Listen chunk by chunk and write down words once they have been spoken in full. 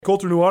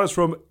Colter Nuanez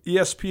from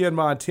ESPN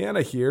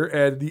Montana here,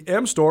 and the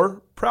M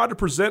Store, proud to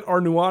present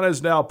our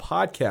Nuanez Now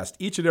podcast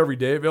each and every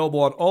day, available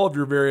on all of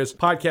your various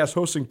podcast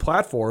hosting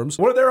platforms.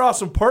 One of their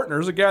awesome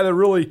partners, a guy that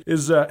really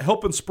is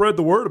helping spread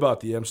the word about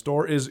the M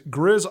Store, is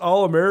Grizz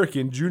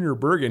All-American Junior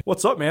Bergen.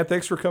 What's up, man?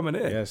 Thanks for coming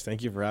in. Yes,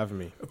 thank you for having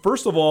me.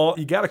 First of all,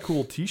 you got a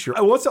cool t-shirt.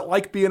 What's it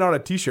like being on a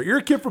t-shirt? You're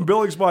a kid from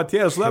Billings,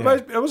 Montana, so that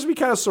must be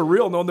kind of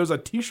surreal knowing there's a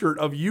t-shirt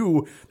of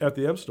you at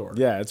the M Store.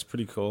 Yeah, it's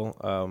pretty cool.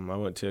 I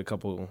went to a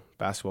couple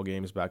basketball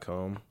games back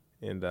home,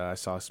 and I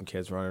saw some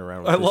kids running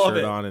around with the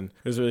shirt on, and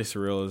it was really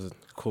surreal. It was a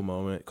cool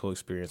moment, cool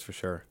experience for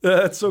sure.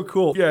 That's so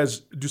cool. You guys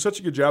do such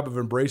a good job of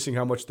embracing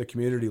how much the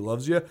community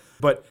loves you.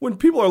 But when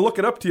people are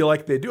looking up to you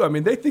like they do,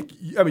 they think,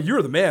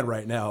 you're the man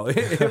right now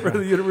for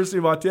the University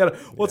of Montana.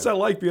 What's that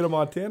like being a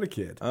Montana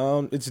kid?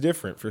 It's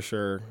different for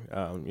sure.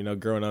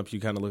 Growing up, you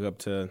kind of look up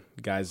to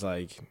guys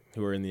like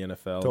who are in the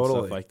NFL and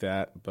stuff like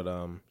that. But,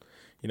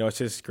 it's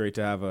just great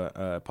to have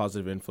a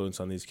positive influence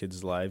on these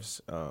kids' lives.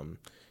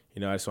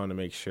 I just want to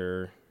make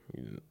sure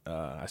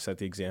I set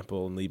the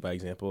example and lead by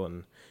example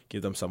and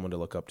give them someone to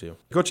look up to.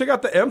 Go check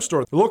out the M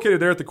Store. They're located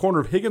there at the corner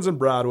of Higgins and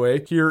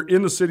Broadway here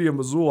in the city of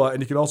Missoula,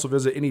 and you can also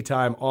visit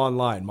anytime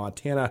online,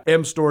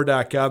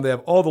 montanamstore.com. They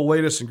have all the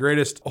latest and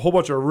greatest, a whole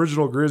bunch of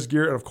original Grizz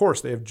gear, and of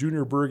course, they have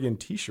Junior Bergen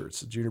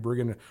t-shirts. Junior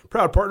Bergen,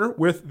 proud partner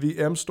with the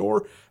M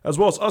Store, as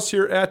well as us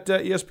here at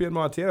ESPN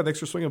Montana. Thanks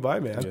for swinging by,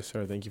 man. Yes,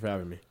 sir. Thank you for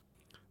having me.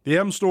 The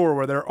M Store,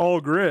 where they're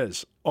all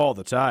Grizz all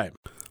the time.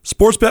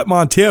 Sportsbet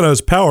Montana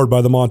is powered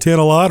by the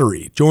Montana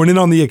Lottery. Join in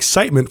on the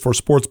excitement for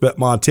Sportsbet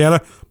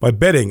Montana by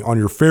betting on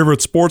your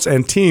favorite sports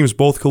and teams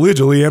both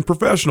collegially and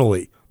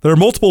professionally. There are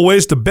multiple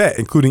ways to bet,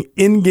 including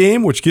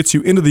in-game, which gets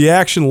you into the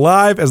action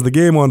live as the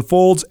game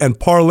unfolds, and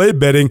parlay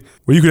betting,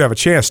 where you could have a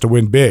chance to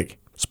win big.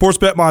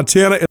 Sportsbet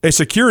Montana is a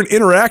secure and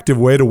interactive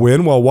way to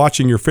win while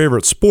watching your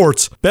favorite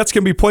sports. Bets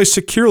can be placed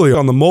securely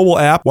on the mobile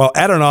app while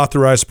at an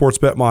authorized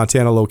Sportsbet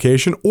Montana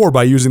location or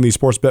by using the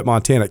Sportsbet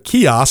Montana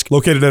kiosk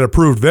located at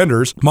approved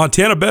vendors.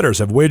 Montana bettors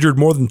have wagered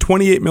more than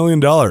 $28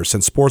 million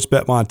since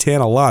Sportsbet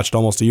Montana launched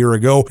almost a year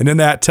ago, and in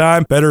that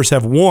time, bettors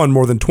have won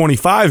more than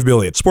 $25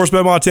 million.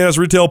 Sportsbet Montana's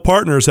retail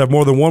partners have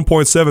more than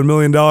 $1.7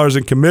 million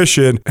in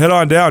commission. Head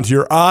on down to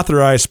your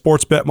authorized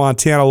Sportsbet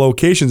Montana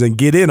locations and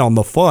get in on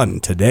the fun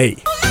today.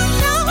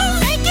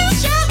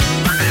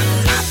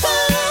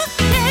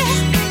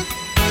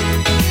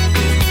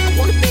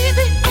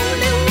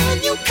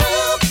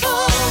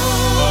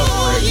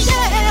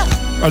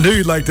 I knew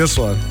you'd like this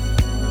one.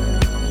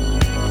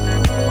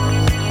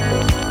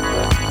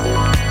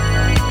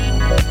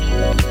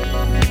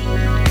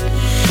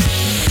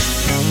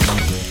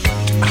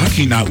 How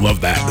can you not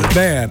love that?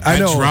 Man, I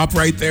know. That drop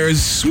right there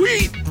is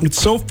sweet. It's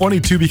so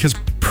funny, too, because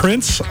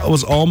Prince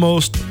was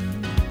almost...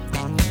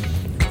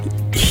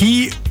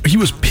 He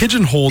was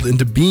pigeonholed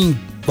into being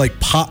like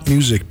pop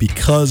music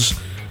because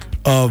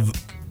of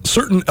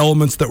certain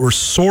elements that were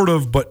sort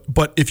of, but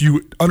if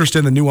you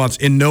understand the nuance,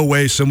 in no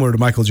way similar to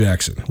Michael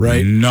Jackson,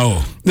 right?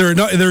 No. They're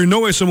in no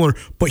way similar,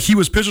 but he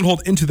was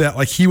pigeonholed into that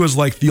like he was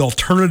like the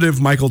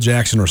alternative Michael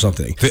Jackson or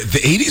something. The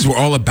 80s were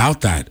all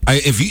about that.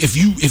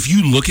 If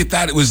you look at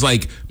that, it was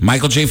like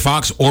Michael J.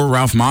 Fox or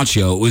Ralph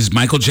Macchio. It was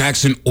Michael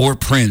Jackson or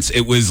Prince.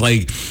 It was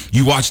like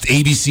you watched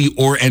ABC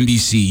or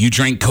NBC. You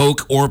drank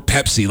Coke or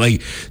Pepsi.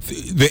 Like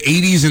the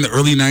 80s and the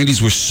early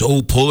 90s were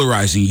so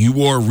polarizing. You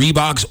wore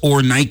Reeboks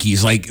or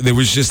Nikes. Like there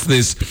was just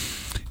this,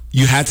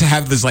 you had to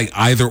have this like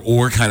either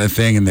or kind of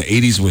thing, and the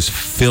 80s was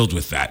filled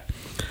with that.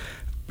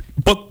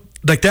 But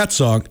like that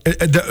song,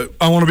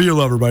 I Want to Be Your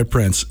Lover by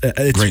Prince,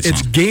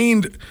 it's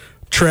gained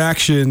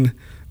traction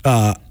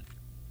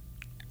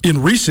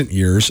in recent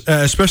years,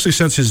 especially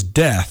since his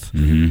death.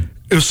 Mm-hmm.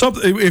 It was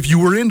something, if you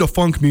were into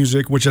funk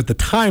music, which at the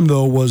time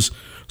though was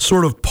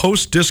sort of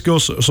post-disco,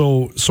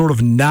 so sort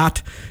of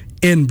not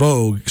in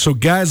vogue. So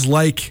guys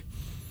like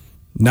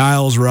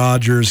Niles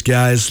Rodgers,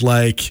 guys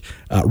like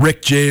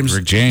Rick James.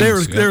 There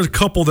was a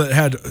couple that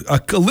had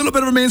a little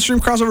bit of a mainstream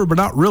crossover, but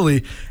not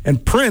really.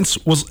 And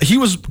Prince was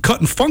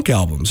cutting funk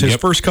albums, his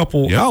first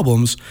couple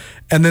albums,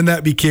 and then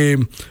that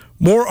became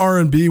more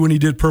R&B when he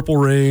did Purple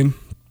Rain.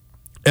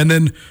 And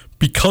then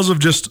because of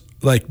just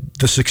like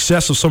the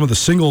success of some of the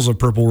singles of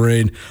Purple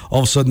Rain,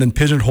 all of a sudden then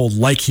pigeonholed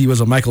like he was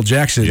a Michael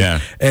Jackson.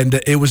 Yeah. And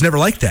it was never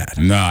like that.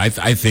 No, I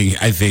think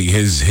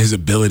his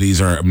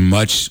abilities are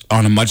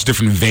on a much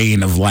different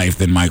vein of life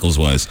than Michael's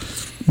was.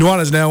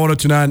 Nuanez Now,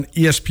 102.9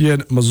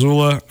 ESPN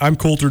Missoula. I'm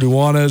Colter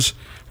Nuanez.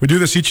 We do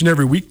this each and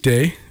every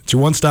weekday. It's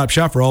your one-stop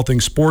shop for all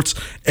things sports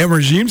and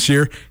regimes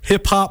here.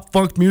 Hip-hop,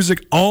 funk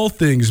music, all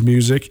things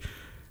music.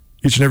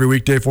 Each and every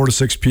weekday, 4 to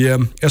 6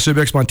 p.m.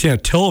 SWX Montana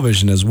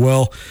Television as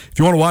well. If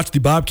you want to watch the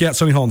Bobcat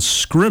Sonny Holland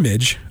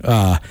scrimmage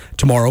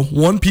tomorrow,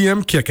 1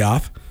 p.m.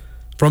 kickoff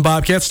from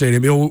Bobcat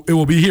Stadium, it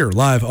will be here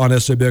live on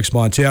SWX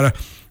Montana.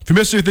 If you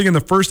missed anything in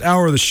the first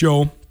hour of the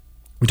show,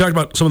 we talked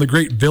about some of the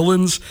great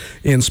villains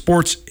in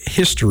sports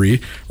history.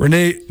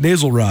 Renee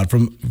Nazelrod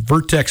from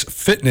Vertex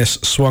Fitness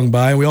swung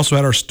by, and we also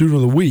had our Student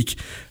of the Week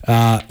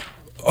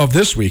of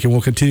this week, and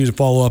we'll continue to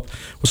follow up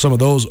with some of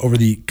those over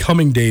the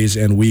coming days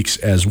and weeks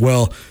as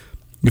well.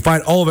 You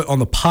find all of it on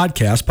the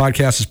podcast.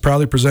 Podcast is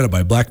proudly presented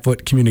by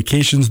Blackfoot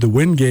Communications, The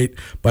Wingate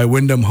by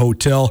Wyndham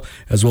Hotel,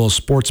 as well as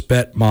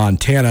Sportsbet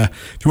Montana.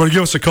 If you want to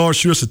give us a call or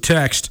shoot us a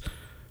text,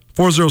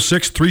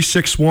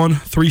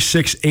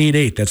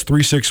 406-361-3688. That's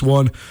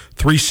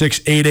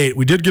 361-3688.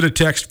 We did get a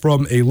text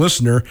from a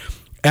listener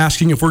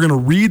asking if we're going to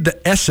read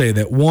the essay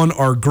that won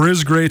our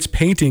Grizz Greats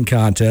painting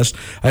contest.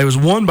 It was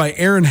won by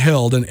Aaron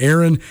Held, and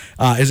Aaron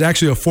is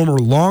actually a former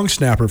long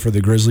snapper for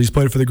the Grizzlies,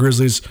 played for the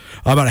Grizzlies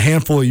about a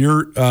handful of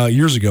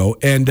years ago,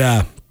 and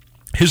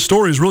his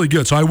story is really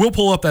good. So I will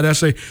pull up that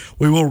essay.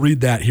 We will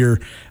read that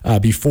here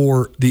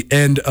before the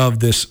end of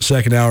this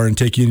second hour and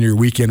take you into your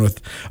weekend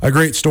with a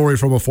great story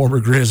from a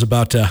former Grizz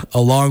about a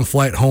long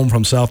flight home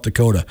from South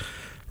Dakota.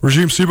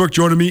 Regime Seabrook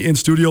joining me in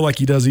studio like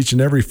he does each and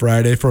every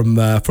Friday for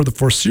the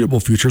foreseeable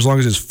future, as long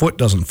as his foot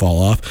doesn't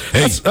fall off.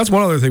 Hey. That's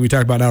one other thing we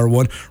talked about in hour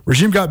one.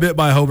 Regime got bit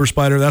by a Hober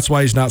spider. That's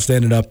why he's not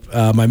standing up.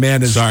 My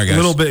man is a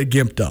little bit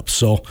gimped up.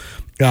 So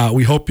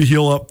we hope you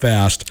heal up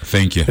fast.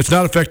 Thank you. It's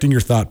not affecting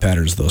your thought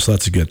patterns, though, so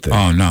that's a good thing.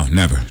 Oh, no,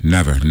 never.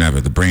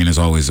 The brain is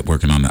always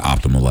working on the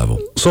optimal level.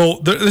 So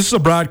this is a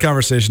broad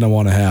conversation I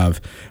want to have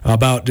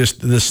about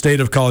just the state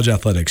of college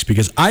athletics,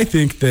 because I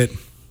think that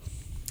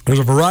there's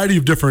a variety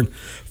of different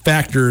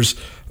factors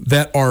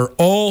that are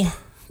all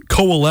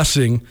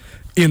coalescing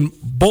in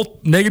both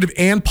negative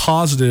and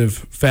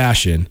positive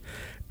fashion.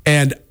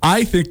 And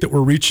I think that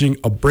we're reaching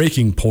a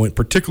breaking point,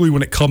 particularly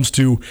when it comes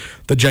to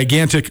the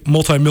gigantic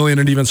multi-million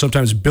and even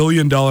sometimes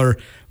billion-dollar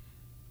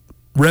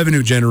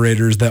revenue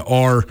generators that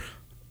are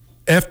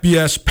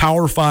FBS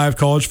Power 5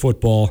 college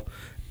football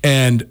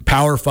and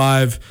Power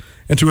 5,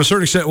 and to a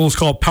certain extent, let's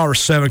call it Power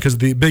 7, because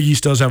the Big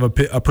East does have a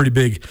pretty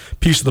big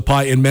piece of the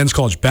pie in men's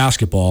college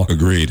basketball.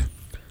 Agreed.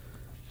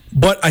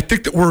 But I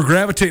think that we're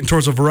gravitating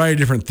towards a variety of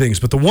different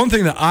things. But the one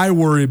thing that I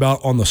worry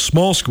about on the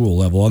small school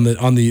level, on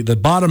the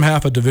bottom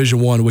half of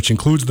Division I, which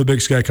includes the Big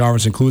Sky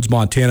Conference, includes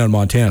Montana and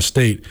Montana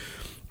State,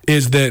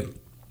 is that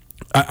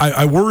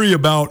I worry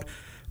about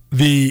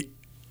the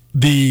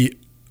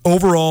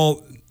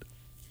overall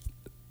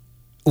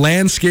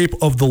landscape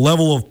of the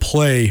level of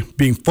play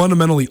being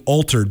fundamentally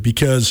altered,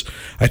 because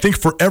I think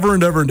forever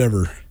and ever and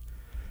ever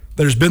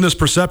there's been this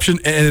perception,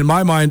 and in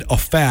my mind a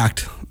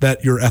fact,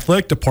 that your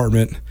athletic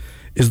department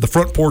is the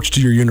front porch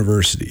to your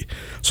university.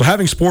 So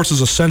having sports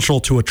is essential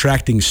to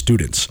attracting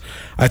students.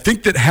 I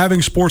think that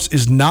having sports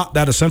is not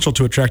that essential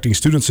to attracting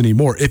students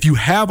anymore. If you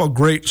have a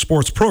great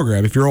sports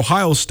program, if you're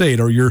Ohio State,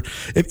 or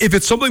if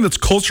it's something that's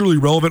culturally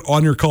relevant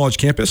on your college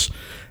campus,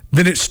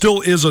 then it still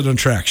is an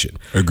attraction.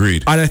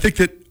 Agreed. And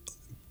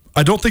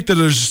I don't think that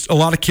there's a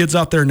lot of kids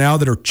out there now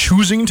that are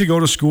choosing to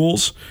go to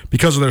schools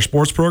because of their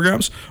sports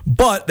programs,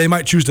 but they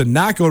might choose to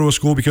not go to a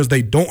school because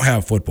they don't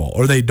have football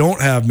or they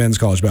don't have men's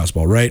college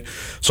basketball, right?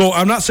 So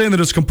I'm not saying that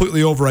it's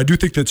completely over. I do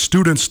think that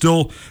students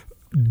still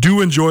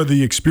do enjoy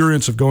the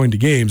experience of going to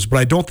games, but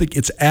I don't think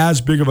it's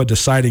as big of a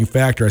deciding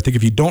factor. I think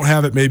if you don't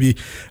have it, maybe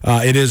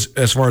it is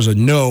as far as a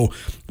no,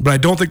 but I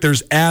don't think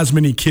there's as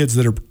many kids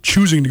that are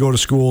choosing to go to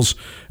schools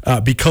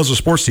because of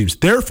sports teams.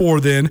 Therefore,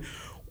 then,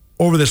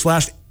 over this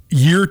last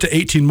year to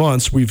 18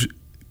 months, we've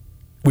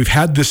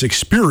had this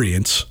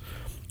experience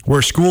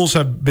where schools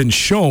have been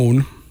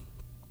shown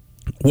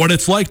what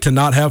it's like to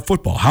not have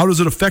football. How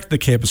does it affect the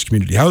campus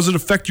community? How does it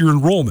affect your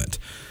enrollment?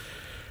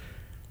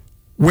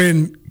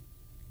 When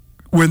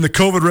the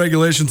COVID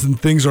regulations and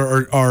things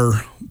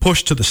are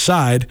pushed to the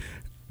side,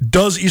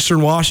 does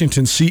Eastern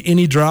Washington see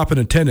any drop in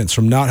attendance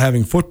from not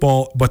having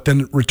football, but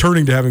then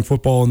returning to having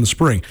football in the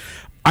spring?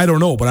 I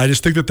don't know, but I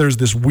just think that there's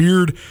this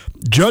weird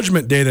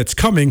judgment day that's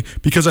coming,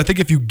 because I think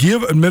if you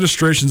give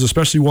administrations,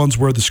 especially ones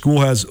where the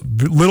school has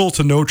little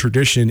to no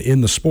tradition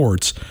in the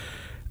sports,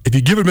 if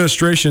you give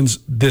administrations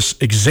this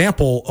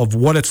example of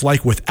what it's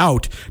like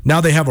without,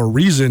 now they have a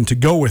reason to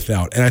go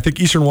without. And I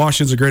think Eastern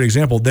Washington's a great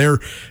example. They're,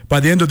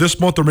 by the end of this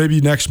month or maybe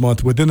next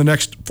month, within the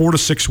next 4 to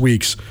 6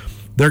 weeks,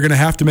 they're going to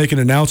have to make an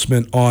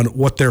announcement on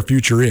what their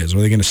future is. Are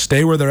they going to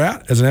stay where they're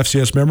at as an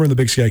FCS member in the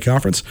Big Sky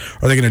Conference?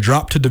 Are they going to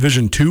drop to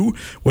Division II,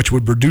 which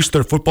would reduce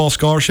their football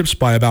scholarships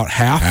by about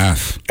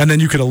half? And then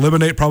you could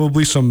eliminate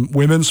probably some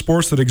women's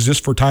sports that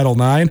exist for Title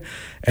IX.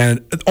 And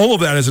all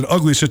of that is an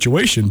ugly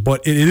situation,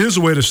 but it is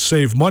a way to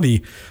save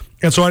money.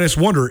 And so I just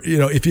wonder,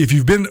 if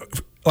you've been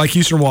like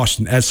Eastern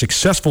Washington, as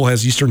successful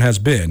as Eastern has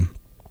been,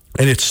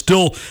 and it's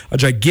still a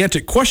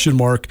gigantic question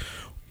mark,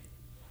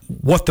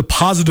 what the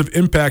positive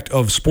impact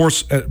of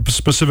sports,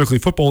 specifically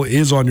football,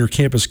 is on your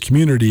campus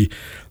community,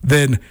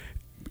 then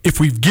if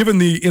we've given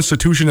the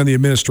institution and the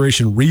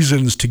administration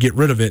reasons to get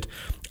rid of it,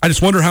 I just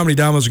wonder how many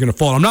dominoes are going to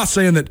fall. I'm not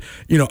saying that,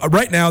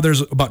 right now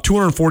there's about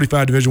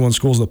 245 Division I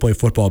schools that play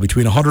football,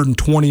 between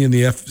 120 in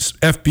the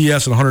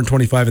FBS and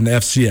 125 in the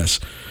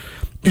FCS.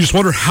 You just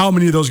wonder how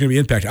many of those are going to be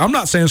impacted. I'm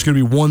not saying it's going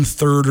to be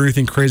 1/3 or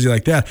anything crazy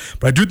like that,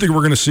 but I do think we're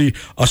going to see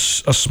a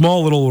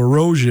small little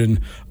erosion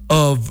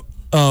of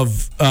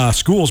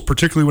schools,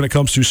 particularly when it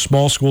comes to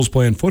small schools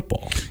playing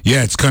football.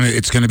 Yeah,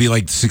 it's gonna be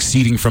like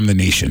succeeding from the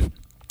nation.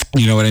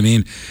 You know what I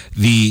mean?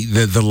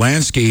 The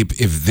landscape,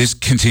 if this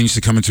continues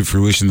to come into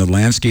fruition, the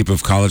landscape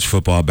of college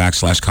football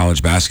 /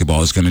 college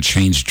basketball is going to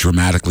change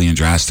dramatically and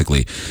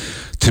drastically.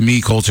 To me,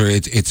 Colter,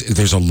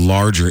 there's a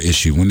larger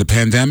issue. When the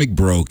pandemic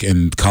broke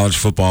and college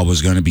football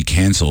was going to be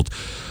canceled,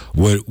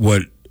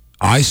 what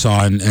I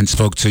saw and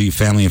spoke to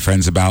family and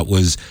friends about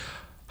was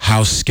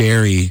how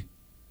scary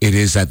it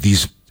is that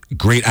these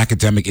great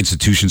academic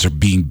institutions are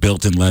being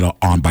built and led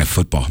on by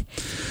football.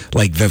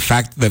 Like the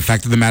fact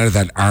of the matter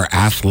that our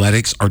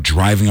athletics are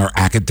driving our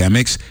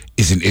academics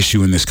is an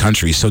issue in this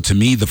country. So to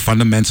me, the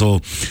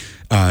fundamental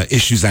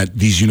issues that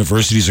these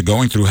universities are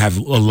going through have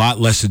a lot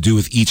less to do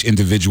with each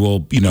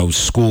individual,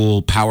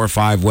 school, Power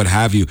 5, what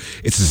have you.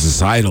 It's a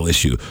societal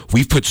issue.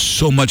 We've put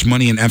so much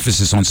money and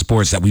emphasis on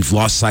sports that we've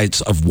lost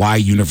sight of why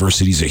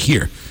universities are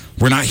here.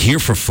 We're not here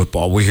for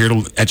football. We're here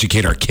to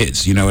educate our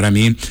kids. You know what I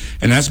mean?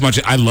 And as much,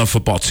 I love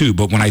football too,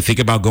 but when I think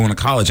about going to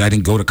college, I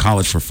didn't go to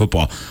college for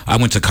football. I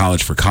went to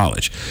college for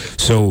college.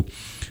 So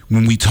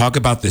when we talk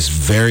about this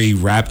very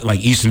like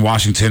Eastern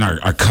Washington,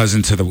 our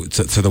cousin to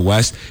the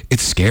west,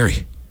 it's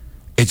scary.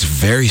 It's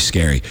very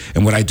scary.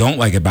 And what I don't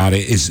like about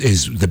it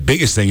is the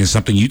biggest thing is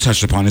something you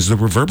touched upon is the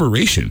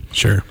reverberation.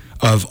 Sure.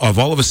 Of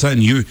all of a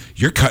sudden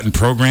you're cutting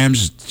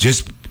programs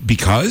just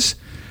because.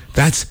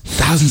 That's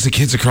thousands of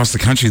kids across the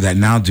country that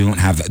now do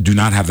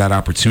not have that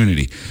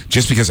opportunity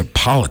just because of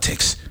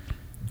politics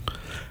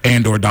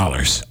and or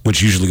dollars,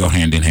 which usually go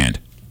hand in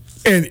hand.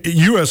 And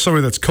you, as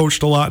somebody that's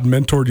coached a lot and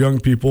mentored young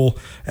people,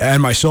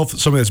 and myself,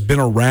 somebody that's been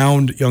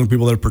around young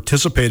people that have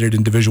participated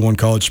in Division I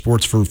college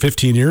sports for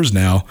 15 years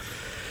now,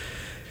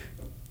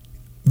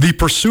 the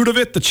pursuit of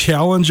it, the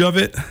challenge of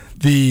it,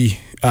 the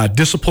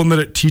discipline that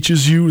it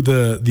teaches you,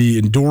 the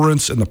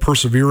endurance and the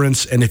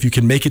perseverance, and if you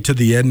can make it to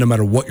the end, no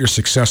matter what your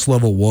success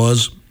level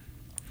was,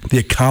 the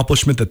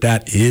accomplishment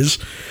that is,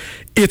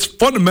 it's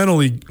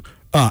fundamentally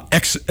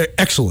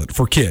excellent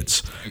for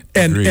kids,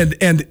 and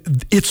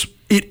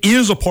it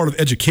is a part of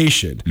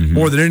education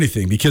more than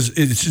anything, because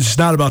it's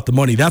not about the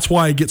money. That's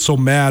why I get so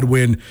mad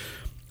when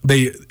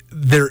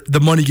the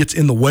money gets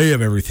in the way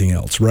of everything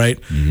else, right?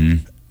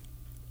 Mm-hmm.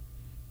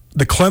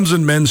 The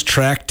Clemson men's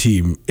track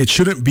team, it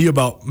shouldn't be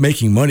about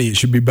making money. It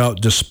should be about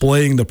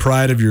displaying the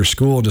pride of your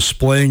school,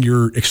 displaying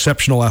your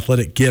exceptional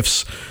athletic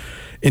gifts,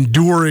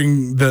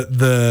 enduring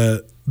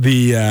the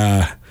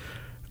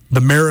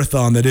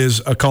marathon that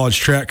is a college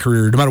track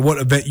career. No matter what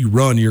event you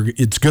run,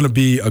 it's going to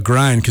be a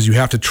grind because you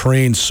have to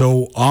train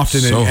so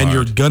often, and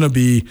you're going to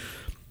be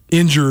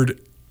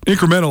injured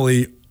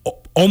incrementally.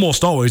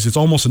 Almost always, it's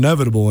almost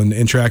inevitable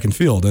in track and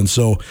field. And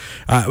so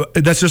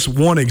that's just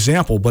one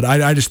example. But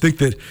I just think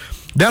that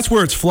that's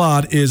where it's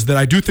flawed, is that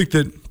I do think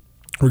that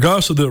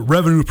regardless of the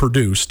revenue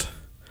produced,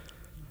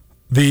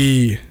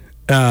 the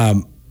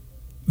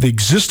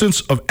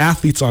existence of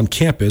athletes on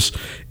campus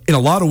in a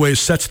lot of ways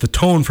sets the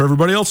tone for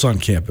everybody else on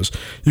campus.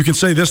 You can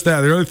say this,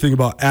 that, the other thing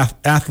about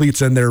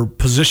athletes and their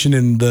position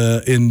in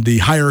the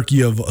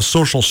hierarchy of a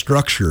social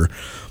structure,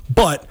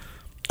 but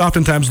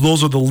oftentimes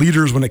those are the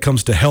leaders when it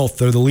comes to health.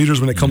 They're the leaders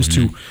when it comes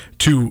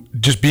to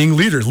just being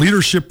leaders,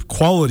 leadership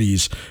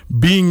qualities,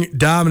 being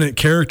dominant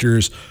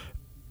characters.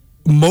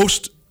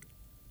 Most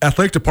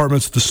athletic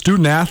departments, the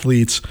student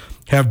athletes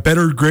have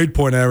better grade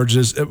point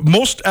averages.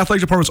 Most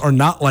athletic departments are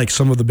not like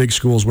some of the big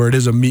schools where it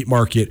is a meat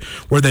market,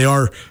 where they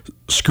are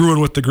screwing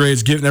with the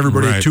grades, giving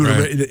everybody a tutor.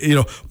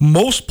 Right.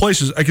 Most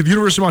places, like at the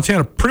University of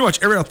Montana, pretty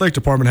much every athletic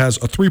department has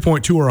a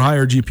 3.2 or a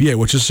higher GPA,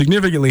 which is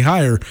significantly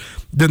higher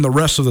than the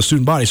rest of the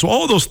student body. So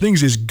all of those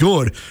things is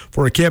good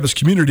for a campus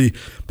community.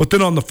 But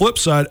then on the flip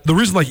side, the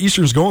reason like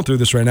Eastern's going through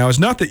this right now is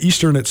not that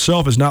Eastern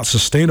itself is not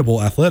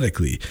sustainable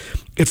athletically.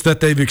 It's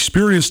that they've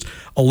experienced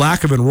a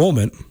lack of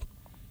enrollment.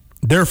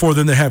 Therefore,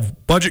 then they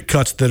have budget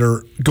cuts that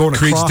are going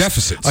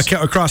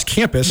across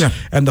campus,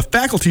 and the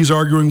faculty is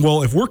arguing,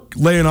 well, if we're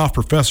laying off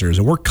professors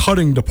and we're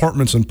cutting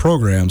departments and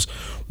programs,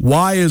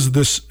 why is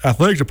this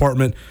athletic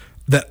department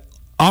that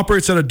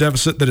operates at a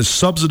deficit that is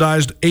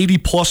subsidized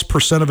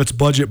 80+% of its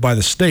budget by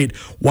the state,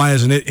 why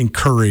isn't it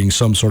incurring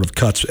some sort of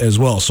cuts as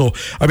well? So,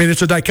 I mean,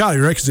 it's a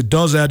dichotomy, right? Because it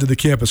does add to the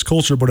campus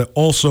culture, but it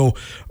also,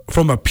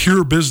 from a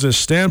pure business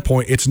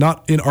standpoint, it's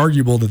not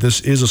inarguable that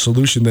this is a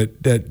solution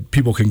that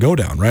people can go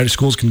down, right?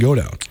 Schools can go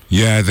down.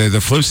 Yeah,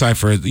 the flip side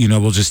for it,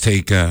 we'll just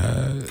take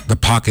the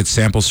pocket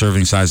sample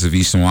serving size of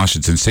Eastern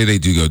Washington. Say they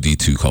do go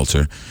D2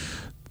 culture.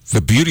 The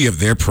beauty of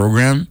their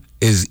program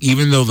is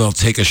even though they'll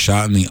take a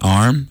shot in the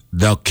arm,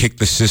 they'll kick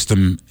the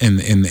system in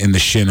the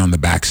shin on the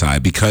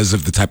backside because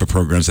of the type of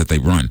programs that they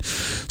run.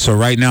 So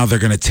right now they're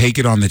going to take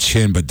it on the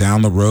chin, but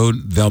down the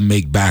road they'll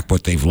make back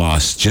what they've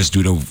lost just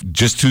due to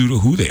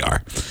who they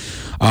are.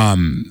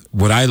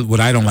 What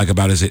I don't like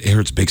about it is it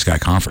hurts Big Sky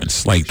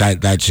Conference. Like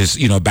that just,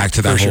 back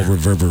to that whole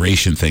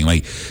reverberation thing.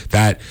 Like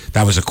that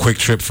was a quick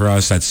trip for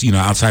us. That's,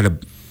 outside of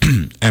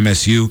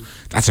MSU,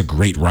 that's a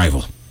great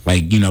rival.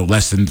 like,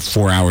 less than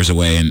 4 hours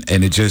away, and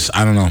it just,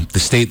 I don't know, the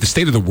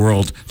state of the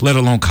world, let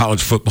alone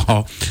college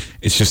football,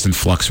 it's just in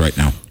flux right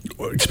now.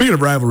 Speaking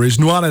of rivalries,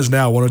 Nuanez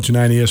Now,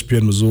 102.9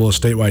 ESPN Missoula,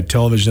 statewide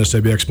television,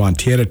 SWX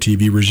Montana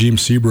TV, Regime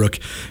Seabrook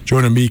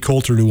joining me,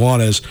 Colter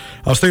Nuanez.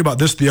 I was thinking about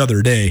this the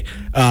other day.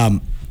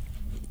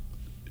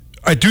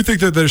 I do think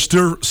that there's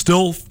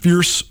still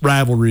fierce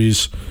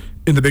rivalries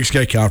in the Big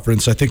Sky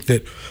Conference. I think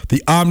that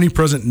the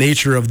omnipresent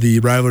nature of the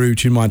rivalry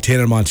between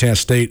Montana and Montana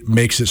State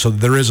makes it so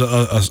that there is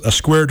a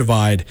square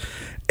divide.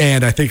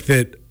 And I think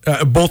that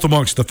both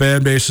amongst the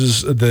fan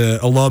bases, the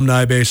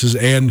alumni bases,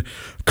 and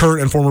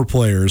current and former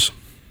players.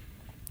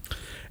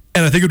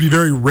 And I think it would be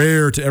very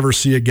rare to ever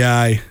see a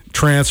guy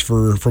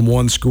transfer from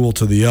one school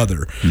to the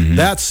other. Mm-hmm.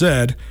 That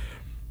said,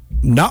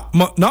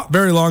 not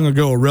very long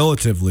ago,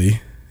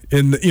 relatively,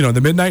 in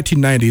the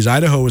mid-1990s,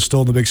 Idaho was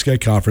still in the Big Sky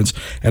Conference,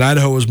 and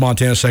Idaho was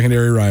Montana's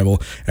secondary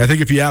rival. And I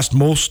think if you asked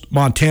most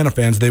Montana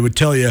fans, they would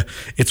tell you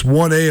it's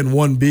 1A and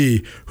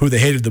 1B who they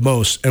hated the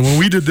most. And when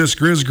we did this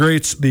Grizz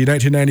Greats, the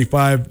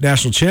 1995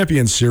 National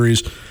Champions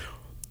Series,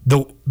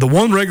 the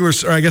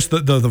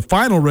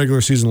final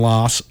regular season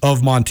loss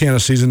of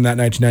Montana's season, that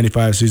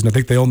 1995 season, I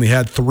think they only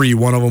had 3.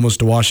 One of them was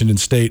to Washington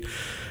State.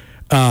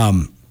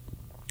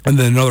 And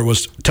then another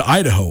was to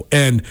Idaho.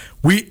 And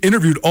we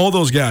interviewed all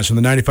those guys from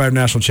the 95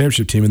 National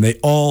Championship team, and they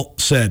all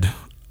said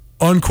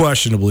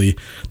unquestionably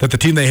that the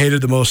team they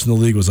hated the most in the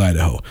league was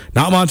Idaho.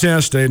 Not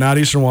Montana State, not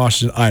Eastern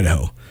Washington,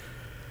 Idaho.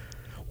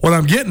 What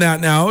I'm getting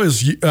at now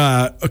is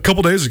a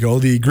couple days ago,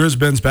 the Grizz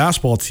Benz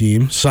basketball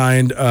team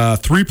signed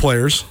 3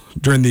 players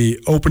during the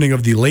opening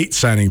of the late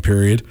signing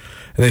period.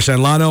 And they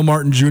signed Lionel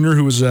Martin Jr.,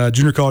 who was a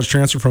junior college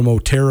transfer from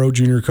Otero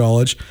Junior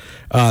College.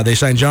 They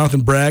signed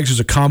Jonathan Braggs,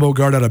 who's a combo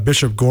guard out of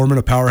Bishop Gorman,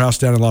 a powerhouse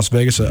down in Las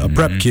Vegas, a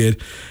prep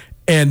kid.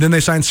 And then they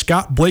signed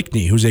Scott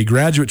Blakeney, who's a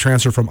graduate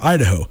transfer from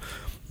Idaho.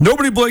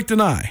 Nobody blinked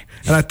an eye.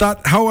 And I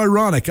thought, how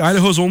ironic.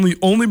 Idaho's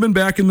only been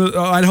back in the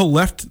Idaho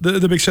left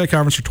the Big Sky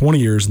Conference for 20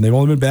 years, and they've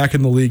only been back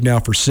in the league now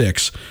for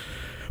 6.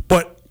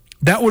 But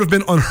that would have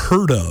been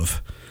unheard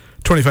of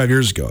 25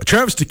 years ago.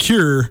 Travis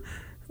DeCuire,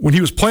 when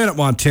he was playing at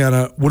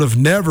Montana, would have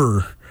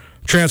never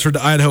transferred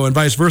to Idaho, and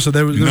vice versa.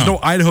 There's no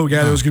Idaho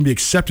guy that was going to be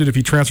accepted if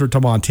he transferred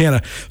to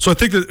Montana. So I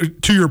think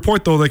that, to your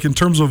point, though, like in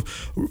terms of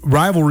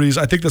rivalries,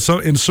 I think that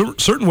in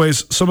certain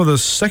ways, some of the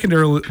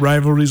secondary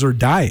rivalries are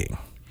dying.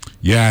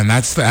 Yeah, and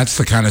that's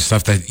the kind of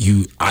stuff that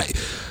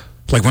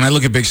like when I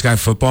look at Big Sky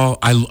football,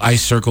 I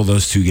circle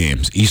those 2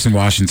 games, Eastern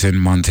Washington,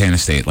 Montana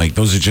State. Like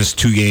those are just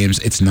 2 games.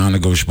 It's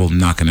non-negotiable,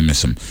 not going to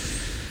miss them.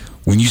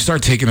 When you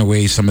start taking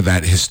away some of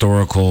that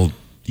historical,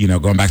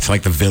 going back to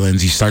like the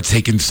villains, you start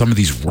taking some of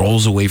these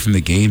roles away from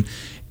the game,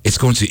 it's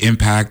going to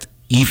impact,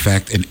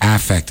 effect, and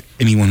affect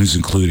anyone who's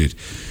included.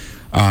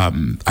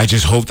 I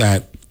just hope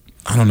that,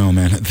 I don't know,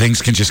 man, things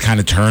can just kind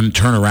of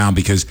turn around,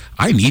 because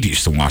I need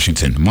Eastern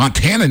Washington.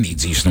 Montana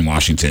needs Eastern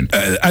Washington.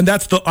 And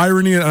that's the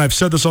irony, and I've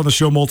said this on the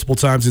show multiple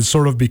times. It's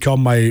sort of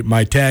become my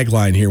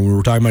tagline here when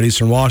we're talking about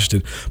Eastern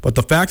Washington. But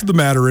the fact of the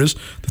matter is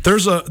that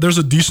there's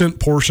a decent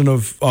portion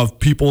of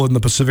people in the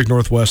Pacific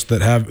Northwest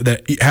that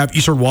have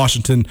Eastern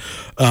Washington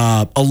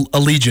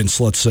allegiance,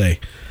 let's say.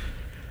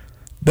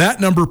 That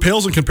number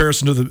pales in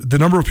comparison to the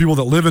number of people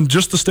that live in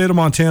just the state of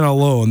Montana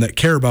alone that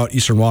care about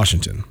Eastern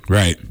Washington.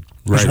 Right.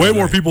 There's way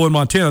more people in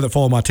Montana that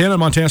follow Montana and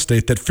Montana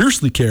State that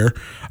fiercely care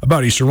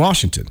about Eastern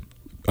Washington.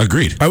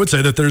 Agreed. I would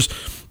say that there's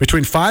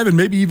between 5 and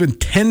maybe even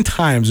 10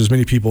 times as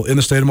many people in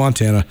the state of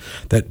Montana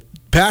that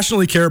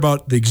passionately care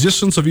about the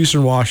existence of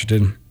Eastern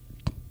Washington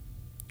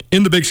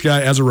in the Big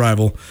Sky as a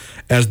rival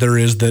as there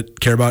is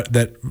that care about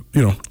that,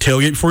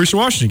 tailgate before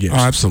Eastern Washington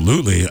games. Oh,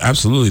 absolutely.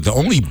 Absolutely. The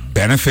only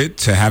benefit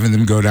to having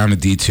them go down to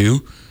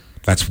D2,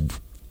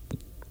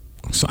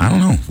 so I don't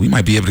know. We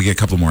might be able to get a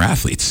couple more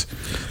athletes.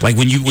 Like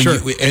when you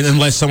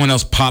unless someone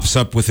else pops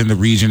up within the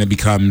region, it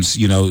becomes,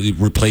 it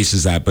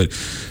replaces that. But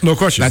no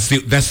question.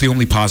 That's the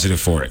only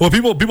positive for it. Well,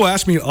 people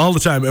ask me all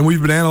the time, and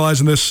we've been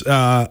analyzing this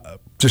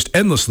just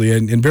endlessly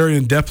and very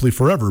in-depthly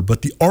forever.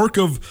 But the arc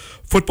of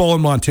football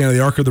in Montana,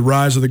 the arc of the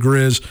rise of the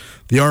Grizz,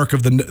 the arc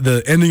of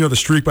the ending of the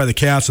streak by the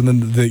Cats, and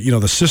then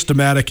the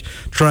systematic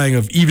trying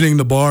of evening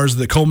the bars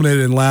that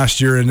culminated in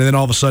last year, and then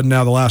all of a sudden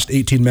now the last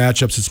 18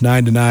 matchups, it's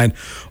 9-9,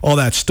 all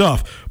that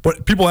stuff.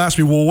 But people ask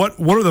me, well,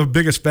 what are the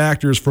biggest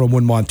factors from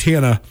when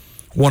Montana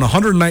won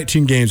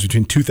 119 games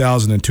between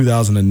 2000 and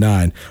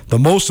 2009, the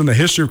most in the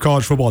history of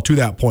college football to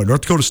that point.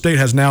 North Dakota State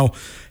has now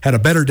had a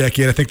better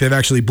decade. I think they've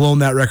actually blown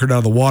that record out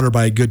of the water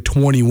by a good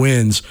 20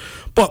 wins.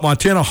 But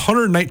Montana,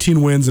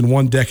 119 wins in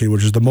one decade,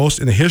 which is the most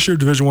in the history of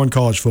Division I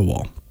college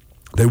football.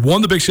 They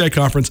won the Big Sky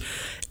Conference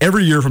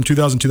every year from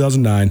 2000 to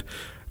 2009.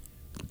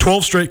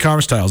 12 straight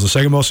conference titles, the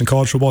second most in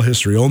college football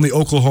history. Only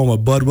Oklahoma,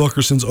 Bud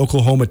Wilkerson's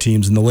Oklahoma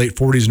teams in the late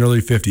 40s and early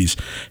 50s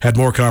had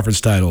more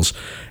conference titles.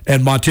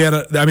 And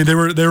Montana,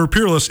 they were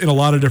peerless in a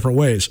lot of different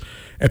ways.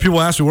 And people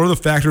ask me, what are the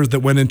factors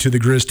that went into the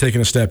Grizz taking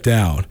a step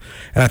down?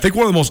 And I think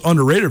one of the most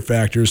underrated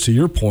factors, to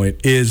your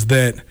point, is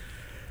that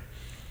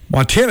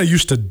Montana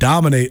used to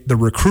dominate the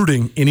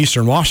recruiting in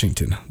Eastern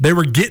Washington. They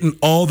were getting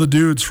all the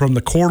dudes from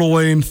the Coeur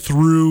d'Alene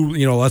through,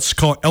 let's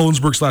call it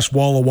Ellensburg /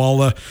 Walla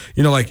Walla,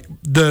 like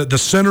the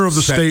center of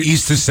the state.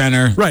 East to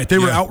center. Right. They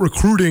were out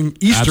recruiting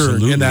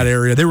Eastern in that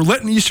area. They were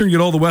letting Eastern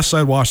get all the West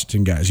Side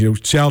Washington guys,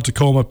 Seattle,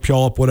 Tacoma,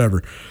 Puyallup,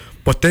 whatever.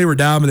 But they were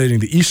dominating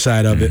the east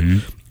side of it.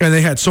 And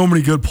they had so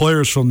many good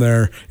players from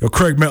there.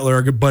 Craig Metler,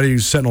 our good buddy,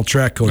 who's Sentinel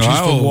track coach. He's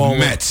from Walla.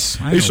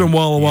 He's from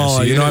Walla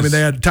Walla. Yes, they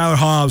had Tyler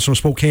Hobbs from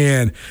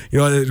Spokane.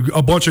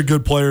 A bunch of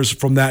good players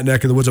from that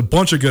neck of the woods. A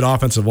bunch of good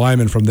offensive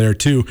linemen from there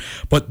too.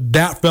 But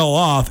that fell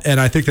off, and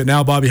I think that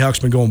now Bobby Hauck's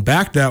been going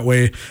back that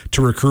way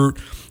to recruit.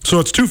 So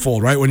it's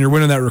twofold, right? When you're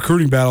winning that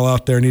recruiting battle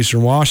out there in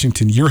Eastern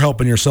Washington, you're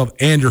helping yourself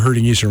and you're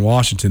hurting Eastern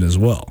Washington as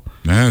well.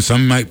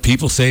 Some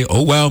people say,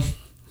 "Oh well."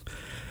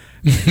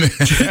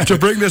 to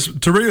bring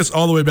this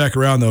all the way back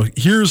around, though,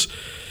 here's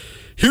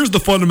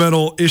the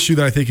fundamental issue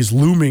that I think is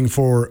looming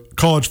for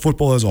college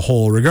football as a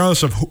whole,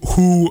 regardless of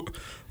who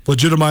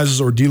legitimizes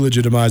or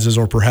delegitimizes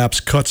or perhaps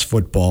cuts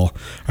football.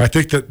 I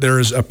think that there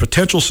is a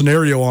potential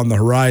scenario on the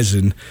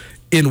horizon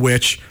in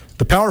which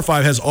the Power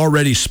Five has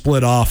already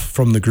split off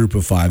from the Group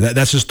of Five.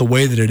 That's just the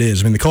way that it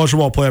is. I mean, the College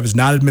Football Playoff is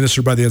not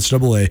administered by the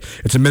NCAA.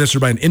 It's administered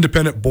by an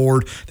independent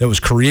board that was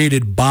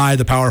created by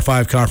the Power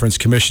Five conference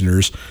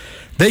commissioners.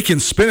 They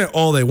can spin it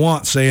all they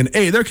want, saying,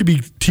 hey, there could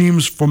be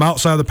teams from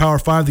outside of the Power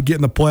Five that get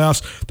in the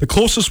playoffs. The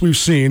closest we've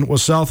seen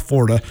was South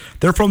Florida.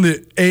 They're from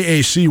the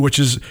AAC, which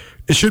is,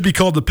 it should be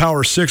called the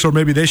Power Six, or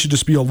maybe they should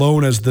just be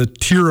alone as the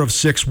tier of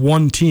 6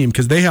 one team,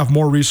 because they have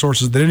more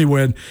resources than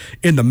anyone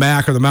in the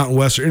MAC or the Mountain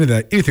West or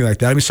anything like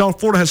that. I mean, South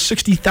Florida has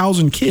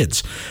 60,000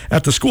 kids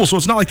at the school, so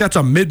it's not like that's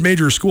a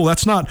mid-major school.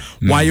 That's not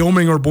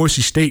Wyoming or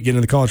Boise State getting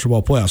in the college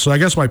football playoffs. So I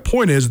guess my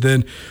point is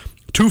then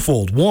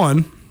twofold.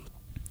 One,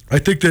 I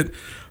think that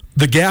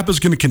the gap is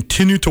going to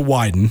continue to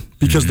widen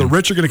because the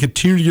rich are going to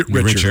continue to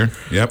get richer.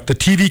 Yep. The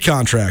TV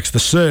contracts, the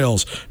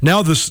sales,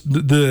 now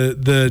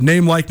the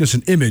name, likeness,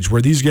 and image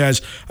where these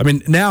guys, I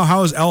mean, now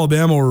how is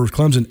Alabama or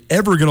Clemson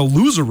ever going to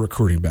lose a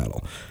recruiting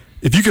battle?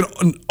 If you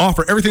can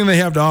offer everything they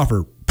have to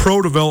offer,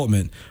 pro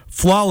development,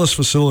 flawless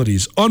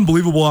facilities,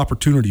 unbelievable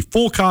opportunity,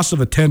 full cost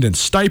of attendance,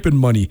 stipend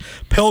money,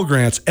 Pell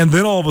Grants, and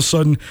then all of a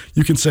sudden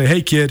you can say,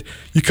 hey kid,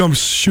 you come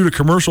shoot a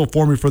commercial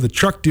for me for the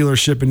truck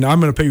dealership and I'm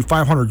going to pay you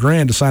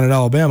 $500,000 to sign at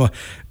Alabama.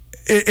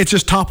 It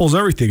just topples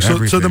everything. So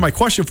then my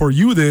question for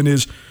you then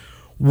is,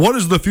 what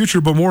is the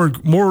future, but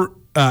more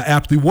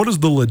aptly, what is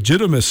the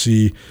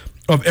legitimacy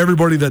of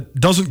everybody that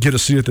doesn't get a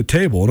seat at the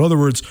table? In other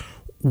words,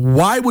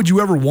 why would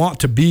you ever want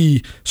to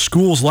be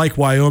schools like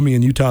Wyoming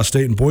and Utah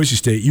State and Boise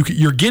State?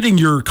 You're getting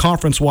your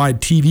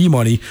conference-wide TV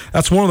money.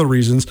 That's one of the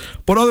reasons.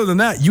 But other than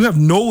that, you have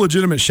no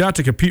legitimate shot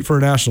to compete for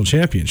a national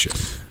championship.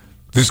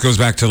 This goes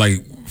back to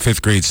like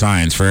 5th grade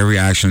science. For every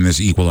action,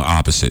 there's equal or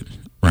opposite,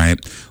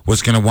 right?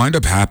 What's going to wind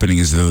up happening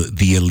is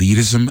the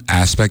elitism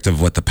aspect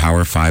of what the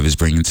Power Five is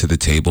bringing to the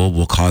table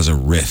will cause a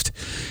rift.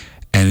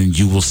 And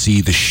you will see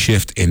the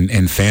shift in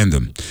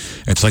fandom.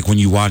 It's like when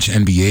you watch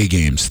NBA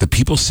games, the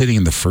people sitting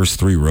in the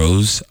first 3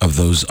 rows of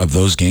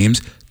those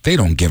games, they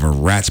don't give a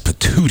rat's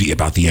patootie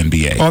about the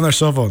NBA. On their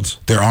cell phones.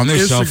 They're on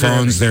their cell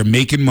phones. They're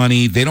making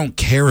money. They don't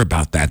care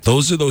about that.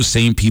 Those are those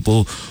same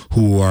people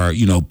who are,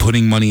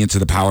 putting money into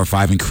the Power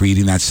Five and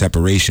creating that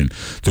separation.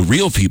 The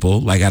real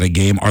people, like at a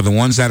game, are the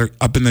ones that are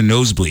up in the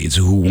nosebleeds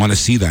who want to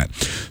see that.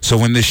 So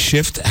when the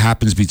shift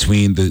happens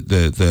between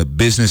the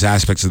business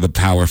aspects of the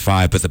Power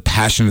Five, but the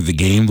passion of the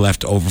game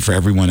left over for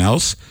everyone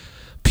else,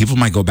 people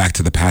might go back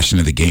to the passion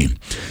of the game.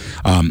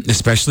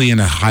 Especially in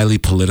a highly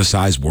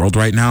politicized world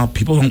right now,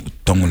 people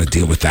don't want to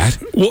deal with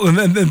that. Well,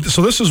 and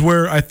so this is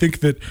where I think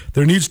that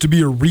there needs to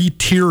be a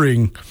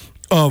re-tiering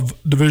of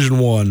Division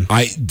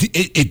I.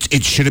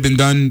 It should have been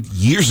done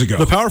years ago.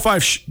 The Power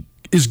Five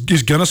is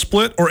going to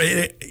split, or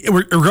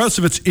regardless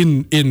if it's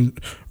in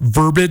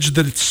verbiage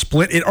that it's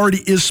split, it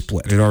already is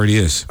split. It already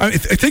is. I mean,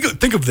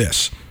 think of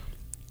this.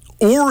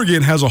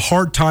 Oregon has a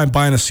hard time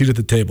buying a seat at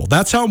the table.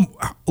 That's how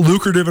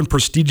lucrative and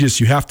prestigious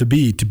you have to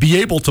be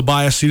able to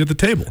buy a seat at the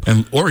table.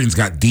 And Oregon's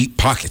got deep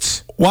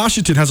pockets.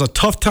 Washington has a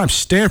tough time.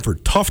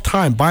 Stanford, tough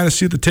time buying a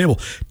seat at the table.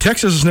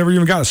 Texas has never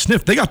even got a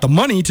sniff. They got the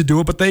money to do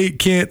it, but they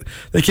can't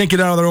get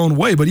out of their own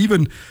way. But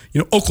even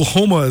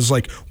Oklahoma is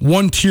like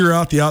one tier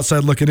out the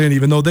outside looking in,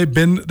 even though they've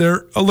been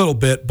there a little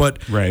bit.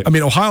 But right. I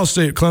mean, Ohio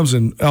State,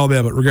 Clemson,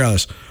 Alabama,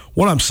 regardless.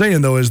 What I'm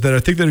saying, though, is that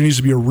I think that there needs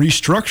to be a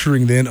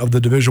restructuring then of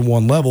the Division I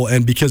level,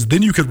 and because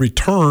then you could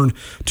return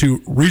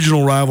to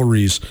regional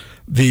rivalries,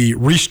 the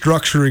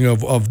restructuring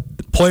of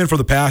playing for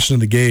the passion of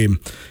the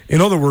game.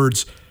 In other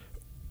words,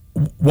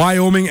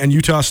 Wyoming and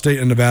Utah State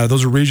and Nevada,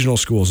 those are regional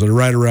schools that are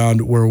right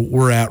around where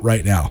we're at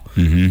right now.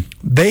 Mm-hmm.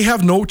 They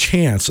have no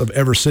chance of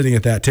ever sitting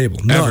at that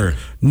table. None.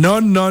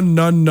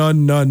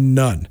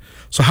 None.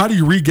 So how do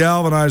you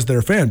re-galvanize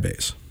their fan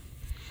base?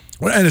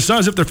 And it's not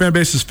as if their fan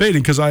base is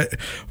fading, because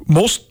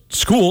most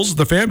schools,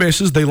 the fan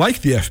bases, they like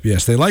the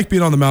FBS. They like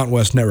being on the Mountain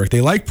West Network. They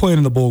like playing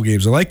in the bowl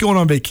games. They like going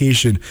on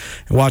vacation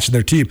and watching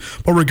their team.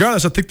 But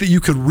regardless, I think that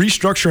you could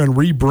restructure and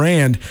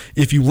rebrand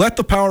if you let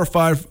the Power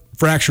Five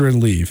fracture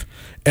and leave,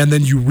 and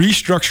then you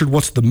restructured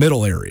what's the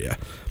middle area.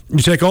 You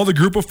take all the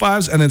group of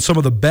fives and then some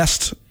of the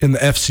best in the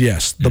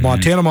FCS, the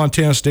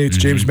Montana States,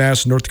 James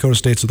Madison, North Dakota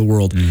States of the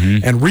world,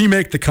 and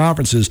remake the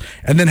conferences,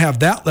 and then have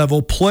that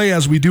level play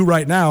as we do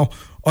right now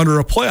under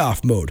a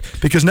playoff mode.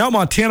 Because now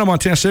Montana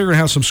State are going to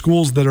have some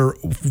schools that are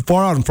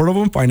far out in front of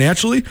them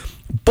financially,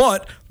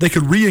 but they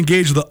could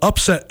re-engage the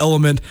upset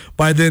element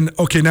by then,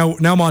 okay,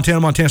 now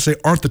Montana State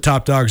aren't the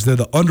top dogs, they're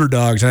the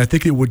underdogs, and I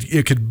think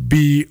it could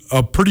be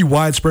a pretty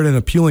widespread and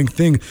appealing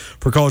thing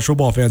for college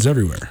football fans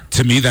everywhere.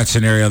 To me, that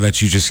scenario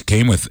that you just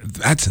came with,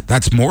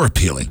 that's more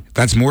appealing.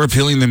 That's more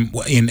appealing than,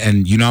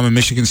 and you know I'm a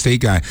Michigan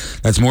State guy,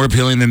 that's more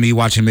appealing than me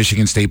watching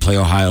Michigan State play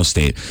Ohio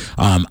State.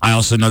 I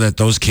also know that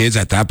those kids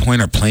at that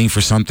point are playing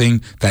for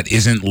something that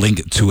isn't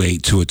linked to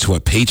a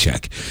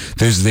paycheck.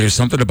 There's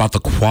something about the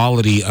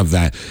quality of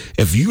that.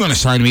 If you're going to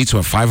sign me to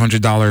a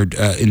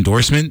 $500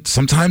 endorsement,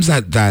 sometimes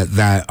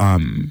that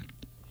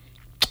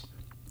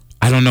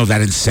I don't know,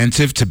 that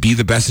incentive to be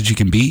the best that you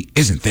can be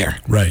isn't there.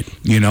 Right.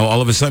 You know,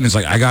 all of a sudden it's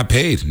like, I got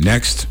paid.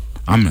 Next,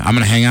 I'm going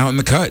to hang out in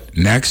the cut.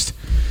 Next.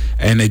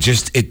 And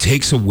it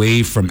takes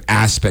away from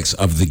aspects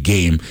of the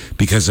game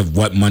because of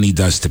what money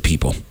does to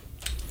people.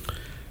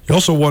 You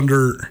also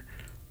wonder,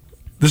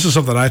 this is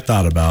something I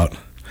thought about.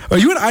 Are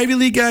you an Ivy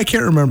League guy? I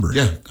can't remember.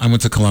 Yeah, I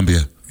went to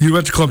Columbia. You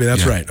went to Columbia,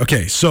 that's right.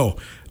 Okay, so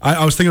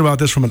I was thinking about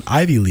this from an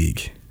Ivy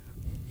League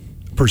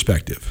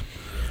perspective.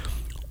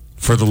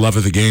 For the love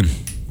of the game.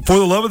 For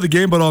the love of the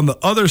game, but on the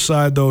other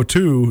side, though,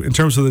 too, in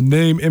terms of the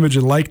name, image,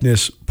 and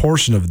likeness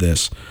portion of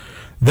this,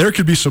 there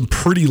could be some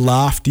pretty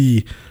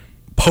lofty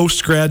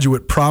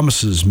postgraduate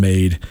promises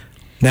made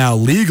now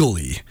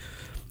legally.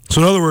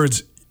 So in other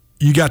words,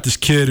 you got this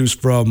kid who's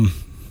from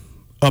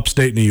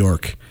upstate New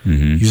York.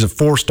 Mm-hmm. He's a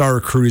 4-star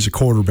recruit. He's a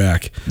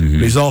quarterback. Mm-hmm.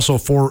 But he's also a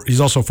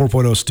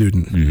 4.0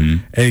 student,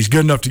 and he's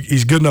good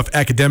enough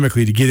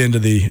academically to get into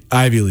the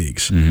Ivy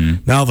Leagues.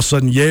 Mm-hmm. Now all of a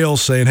sudden,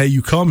 Yale's saying, "Hey,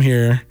 you come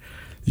here,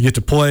 you get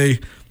to play,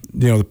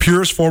 the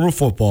purest form of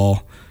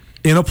football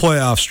in a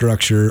playoff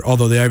structure.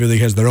 Although the Ivy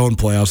League has their own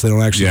playoffs, they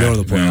don't actually go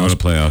to the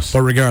playoffs.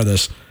 But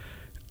regardless,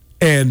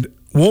 and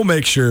we'll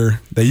make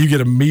sure that you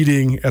get a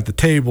meeting at the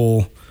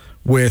table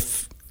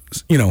with,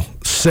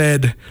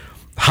 said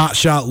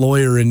hotshot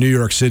lawyer in New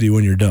York City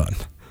when you're done."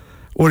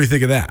 What do you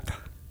think of that?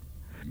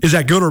 Is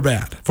that good or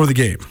bad for the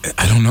game?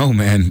 I don't know,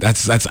 man.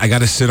 That's I got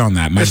to sit on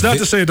that. It's not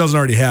to say it doesn't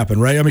already happen,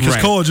 right? I mean, because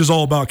college is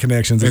all about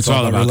connections. It's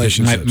all about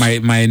relationships.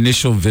 My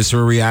initial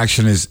visceral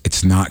reaction is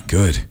it's not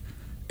good.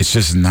 It's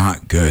just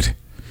not good.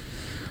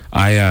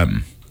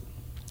 And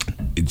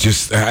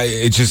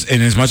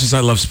as much as I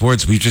love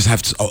sports, we just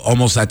have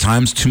almost at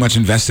times too much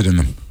invested in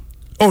them.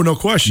 Oh, no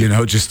question.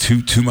 Just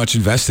too much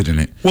invested in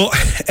it. Well,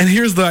 and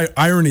here's the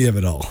irony of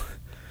it all.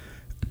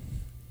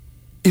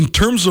 In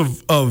terms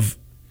of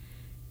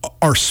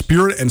our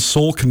spirit and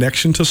soul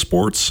connection to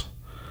sports,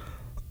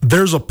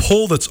 there's a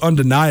pull that's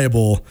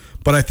undeniable,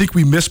 but I think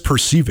we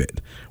misperceive it.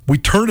 We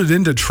turn it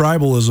into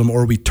tribalism,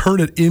 or we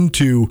turn it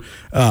into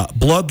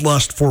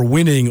bloodlust for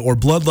winning, or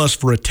bloodlust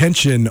for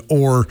attention,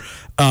 or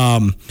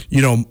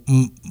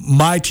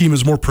my team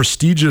is more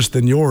prestigious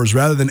than yours,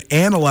 rather than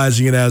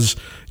analyzing it as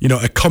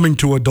a coming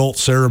to adult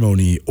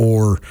ceremony,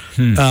 or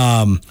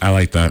I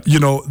like that.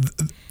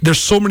 There's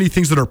so many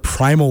things that are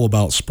primal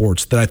about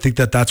sports that I think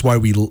that's why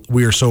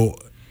we are so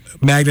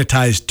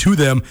magnetized to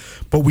them,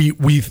 but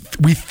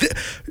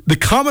the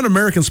common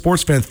American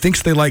sports fan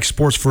thinks they like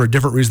sports for a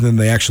different reason than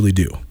they actually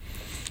do.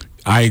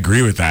 I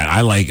agree with that.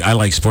 I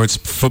like sports,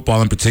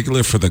 football in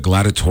particular, for the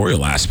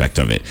gladiatorial aspect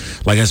of it.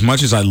 Like, as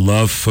much as I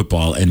love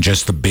football and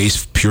just the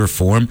base pure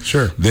form,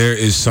 sure, there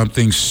is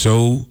something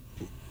so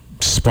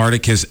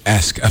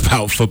Spartacus-esque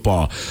about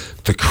football.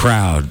 The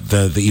crowd,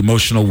 the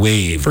emotional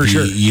wave, for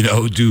sure.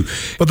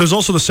 But there's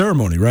also the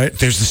ceremony, right?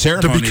 There's the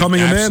ceremony, the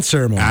becoming a man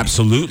ceremony.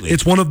 Absolutely,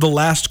 it's one of the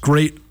last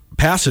great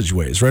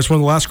passageways, right? It's one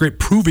of the last great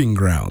proving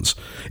grounds.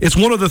 It's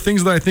one of the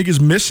things that I think is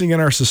missing in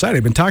our society.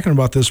 I've been talking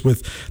about this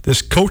with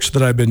this coach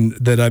that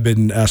I've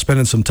been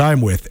spending some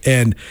time with,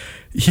 and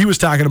he was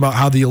talking about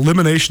how the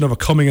elimination of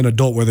becoming an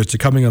adult, whether it's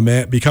becoming a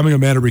man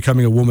or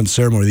becoming a woman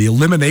ceremony, the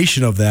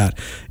elimination of that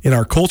in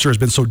our culture has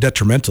been so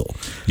detrimental.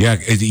 Yeah,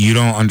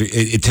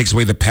 it takes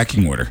away the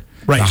pecking order,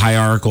 right? The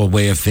hierarchical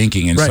way of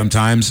thinking, and right.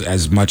 Sometimes,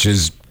 as much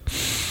as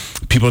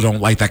people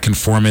don't like that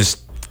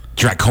conformist,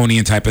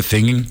 draconian type of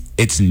thinking,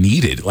 it's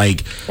needed.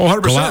 Like,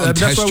 100%.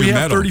 That's why we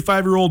have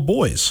 35-year-old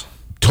boys.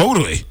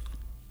 Totally,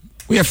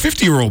 we have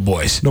 50-year-old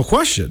boys. No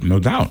question, no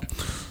doubt.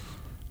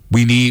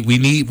 We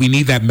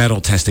need that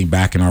metal testing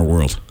back in our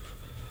world.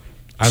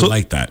 I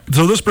like that.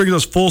 So this brings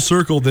us full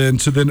circle then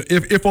to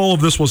if all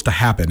of this was to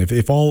happen, if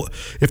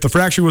the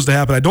fracture was to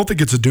happen, I don't think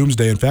it's a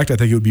doomsday. In fact, I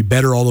think it would be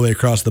better all the way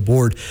across the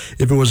board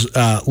if it was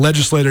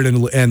legislated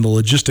and the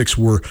logistics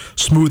were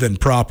smooth and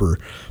proper.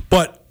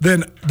 But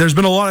then there's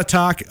been a lot of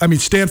talk. I mean,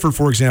 Stanford,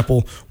 for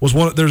example, was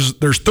one. There's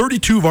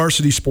 32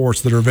 varsity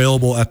sports that are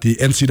available at the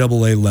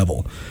NCAA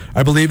level.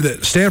 I believe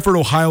that Stanford,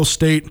 Ohio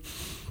State,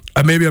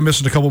 maybe I'm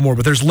missing a couple more,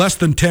 but there's less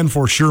than 10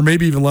 for sure,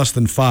 maybe even less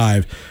than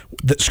 5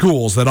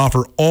 schools that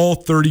offer all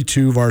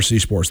 32 varsity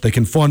sports. They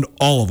can fund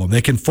all of them.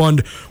 They can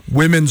fund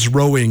women's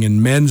rowing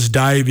and men's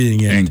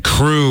diving and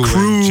crew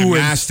and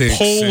gymnastics,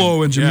 and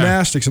polo and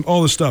gymnastics and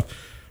all this stuff,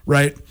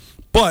 right?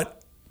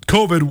 But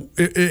COVID,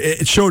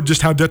 it showed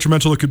just how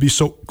detrimental it could be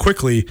so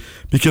quickly,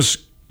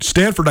 because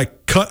Stanford,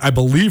 cut, I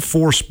believe,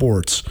 4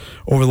 sports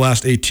over the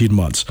last 18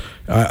 months.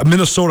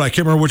 Minnesota, I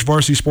can't remember which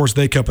varsity sports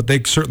they cut, but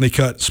they certainly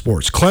cut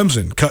sports.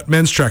 Clemson cut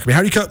men's track. I mean,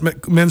 how do you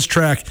cut men's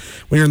track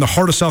when you're in the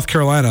heart of South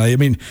Carolina? I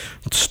mean,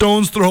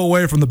 stone's throw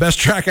away from the best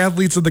track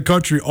athletes in the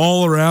country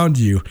all around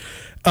you.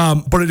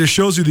 But it just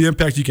shows you the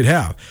impact you could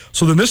have.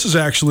 So then this is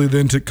actually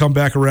then to come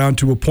back around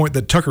to a point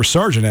that Tucker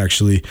Sargent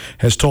actually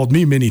has told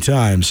me many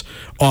times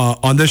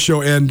on this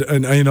show and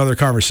in other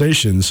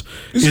conversations.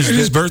 Is it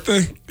his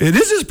birthday? It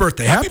is his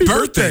birthday. Happy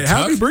birthday, Tuck.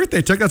 Happy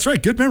birthday, Tuck. That's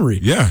right. Good memory.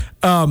 Yeah.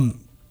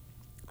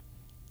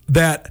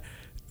 That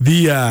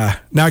the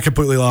now I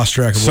completely lost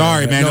track of.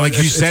 Sorry, man. No, you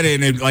said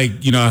it, and it,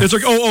 it's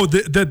like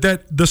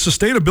that the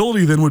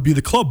sustainability then would be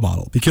the club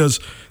model, because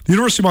the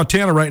University of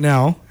Montana right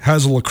now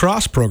has a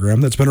lacrosse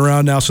program that's been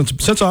around now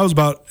since I was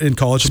in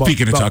college.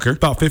 Speaking of Tucker,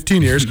 about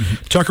 15 years.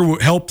 Tucker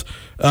helped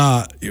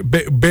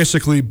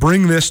basically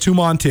bring this to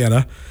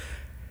Montana.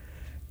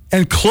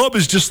 And club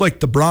is just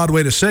like the broad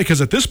way to say, because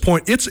at this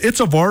point,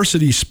 it's a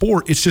varsity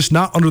sport. It's just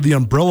not under the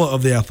umbrella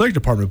of the athletic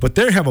department. But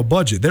they have a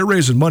budget. They're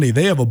raising money.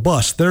 They have a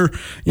bus. They're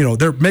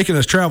making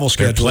a travel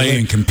schedule. They're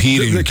playing,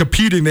 competing. They're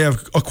competing. They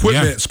have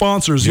equipment,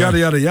 sponsors, yada,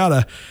 yada,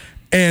 yada.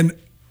 And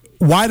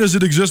why does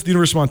it exist at the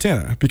University of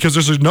Montana? Because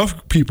there's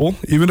enough people,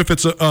 even if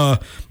it's a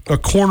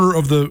corner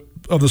of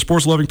the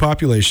sports-loving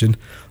population,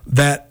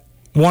 that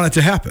want it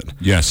to happen.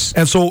 Yes.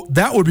 And so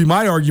that would be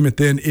my argument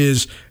then,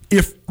 is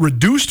if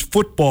reduced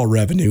football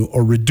revenue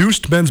or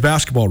reduced men's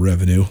basketball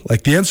revenue,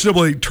 like the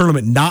NCAA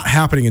tournament not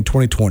happening in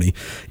 2020,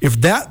 if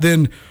that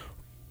then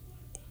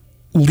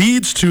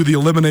leads to the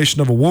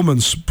elimination of a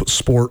woman's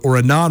sport or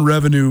a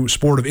non-revenue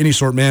sport of any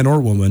sort, man or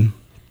woman,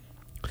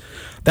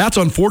 that's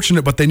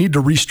unfortunate, but they need to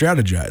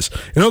re-strategize.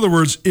 In other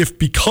words, if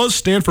because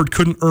Stanford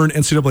couldn't earn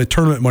NCAA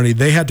tournament money,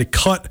 they had to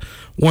cut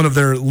one of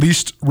their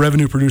least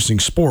revenue-producing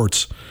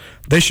sports,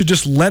 they should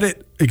just let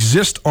it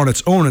exist on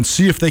its own and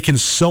see if they can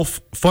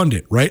self-fund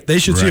it, right? They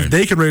should see if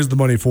they can raise the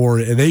money for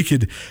it and they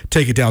could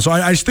take it down. So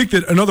I just think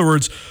that, in other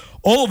words,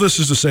 all of this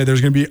is to say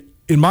there's going to be,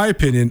 in my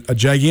opinion, a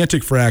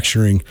gigantic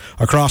fracturing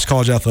across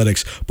college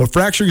athletics. But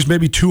fracturing is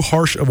maybe too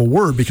harsh of a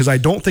word, because I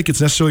don't think it's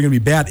necessarily going to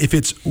be bad. If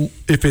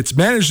it's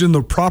managed in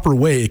the proper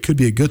way, it could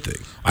be a good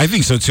thing. I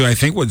think so too. I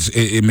think what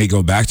it may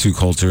go back to,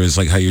 Coulter, is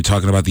like how you're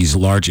talking about these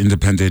large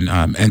independent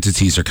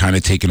entities are kind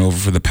of taking over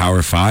for the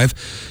Power Five.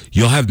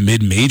 You'll have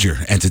mid-major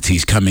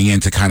entities coming in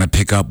to kind of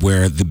pick up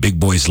where the big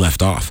boys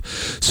left off.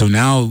 So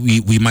now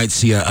we might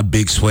see a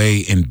big sway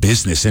in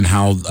business and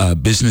how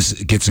business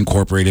gets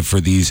incorporated for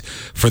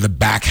the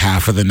back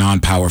half of the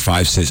non-Power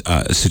Five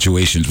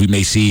situations. We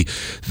may see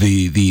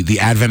the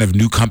advent of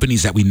new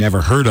companies that we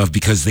never heard of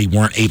because they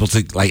weren't able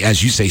to, like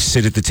as you say,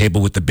 sit at the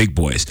table with the big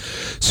boys.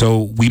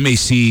 So we may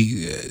see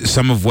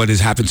some of what has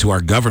happened to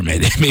our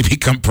government. It may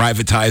become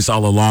privatized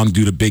all along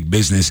due to big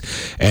business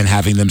and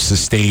having them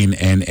sustain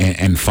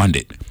and fund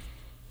it.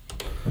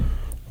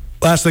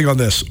 Last thing on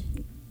this.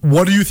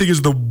 What do you think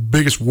is the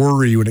biggest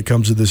worry when it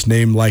comes to this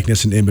name,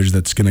 likeness, and image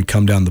that's going to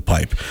come down the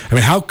pipe? I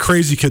mean, how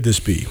crazy could this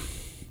be?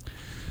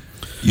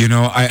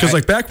 Because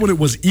like back when it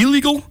was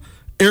illegal,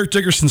 Eric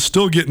Dickerson's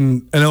still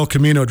getting an El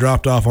Camino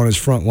dropped off on his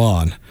front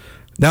lawn.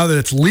 Now that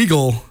it's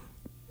legal,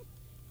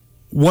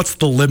 what's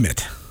the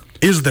limit?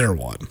 Is there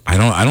one? I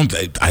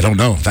don't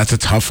know. That's a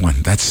tough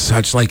one. That's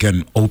such like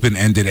an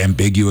open-ended,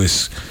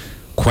 ambiguous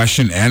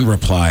question and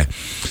reply.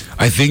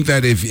 I think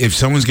that if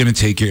someone's going to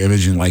take your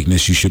image and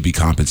likeness, you should be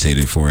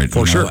compensated for it.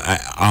 For sure.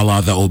 A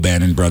la the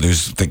O'Bannon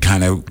brothers that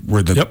kind of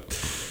were the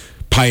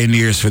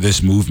pioneers for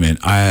this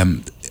movement.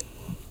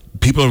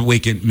 People are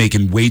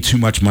making way too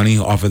much money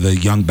off of the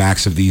young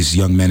backs of these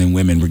young men and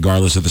women,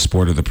 regardless of the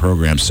sport or the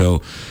program.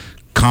 So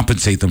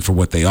compensate them for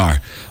what they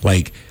are.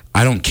 Like,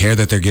 I don't care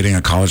that they're getting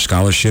a college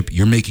scholarship.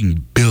 You're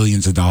making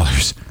billions of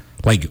dollars.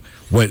 Like,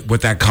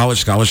 what that college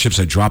scholarship's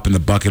a drop in the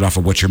bucket off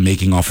of what you're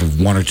making off of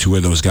one or two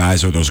of those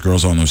guys or those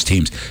girls on those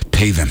teams.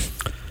 Pay them.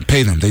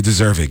 They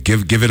deserve it.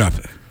 Give it up.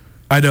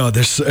 I know.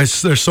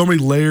 There's so many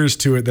layers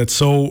to it. That's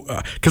so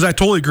because I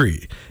totally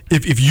agree.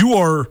 If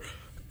you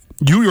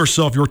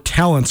yourself, your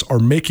talents are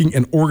making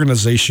an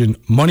organization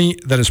money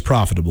that is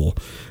profitable,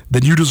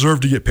 then you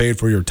deserve to get paid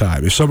for your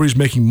time. If somebody's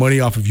making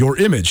money off of your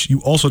image,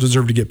 you also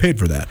deserve to get paid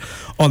for that.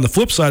 On the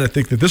flip side, I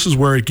think that this is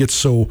where it gets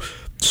so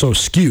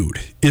skewed,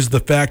 is the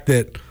fact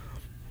that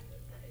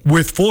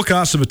with full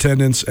cost of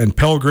attendance and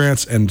Pell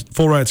Grants and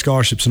full ride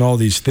scholarships and all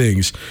these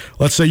things,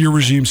 let's say you're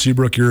Regime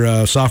Seabrook, you're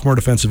a sophomore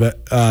defensive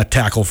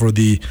tackle for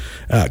the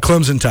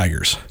Clemson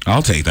Tigers.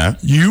 I'll take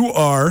that. You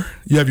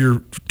have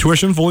your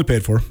tuition fully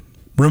paid for,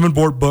 room and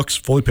board, books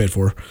fully paid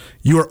for.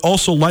 You are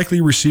also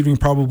likely receiving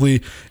probably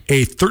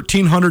a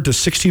 $1,300 to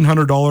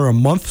 $1,600 a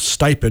month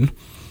stipend.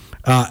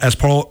 as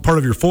part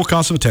of your full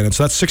cost of attendance.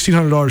 So that's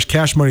 $1,600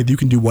 cash money that you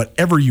can do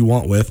whatever you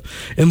want with,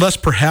 unless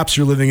perhaps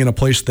you're living in a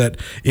place that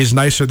is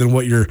nicer than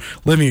what your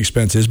living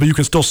expense is, but you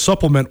can still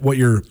supplement what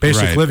your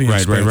basic living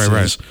expense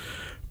is.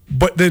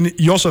 But then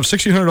you also have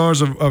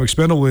 $1,600 of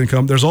expendable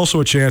income. There's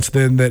also a chance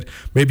then that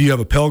maybe you have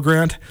a Pell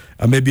Grant,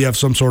 maybe you have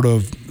some sort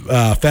of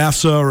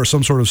FAFSA or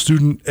some sort of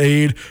student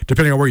aid,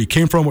 depending on where you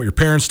came from, what your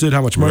parents did,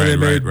 how much money they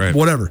made,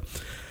 whatever.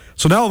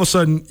 So now all of a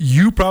sudden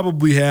you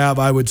probably have,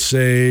 I'd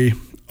say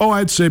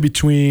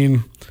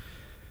between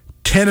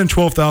 $10,000 and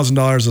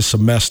 $12,000 a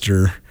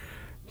semester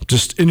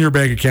just in your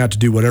bank account to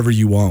do whatever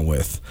you want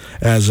with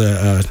as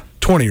a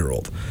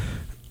 20-year-old.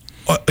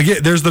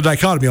 Again, there's the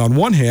dichotomy. On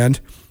one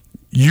hand,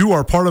 you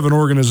are part of an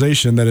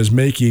organization that is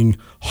making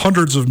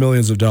hundreds of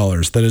millions of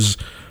dollars, that is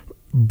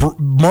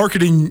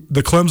marketing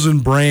the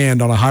Clemson brand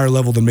on a higher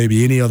level than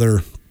maybe any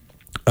other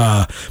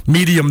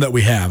medium that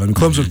we have. And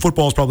Clemson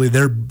football is probably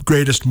their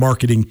greatest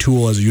marketing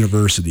tool as a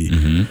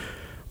university.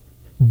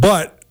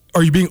 But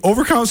are you being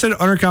overcompensated,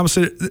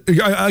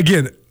 undercompensated?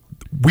 Again,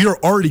 we are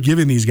already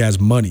giving these guys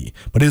money,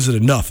 but is it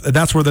enough?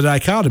 That's where the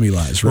dichotomy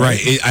lies,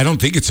 right? Right. I don't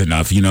think it's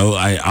enough.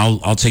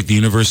 I'll take the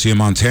University of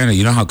Montana.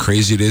 You know how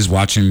crazy it is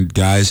watching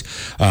guys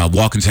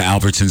walk into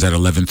Albertsons at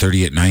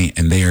 11:30 at night,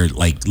 and they are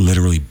like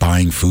literally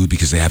buying food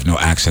because they have no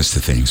access to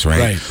things,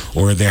 right?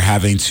 Or they're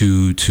having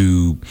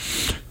to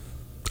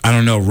I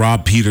don't know,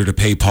 rob Peter to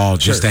pay Paul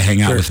just to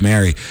hang out with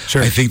Mary.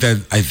 I think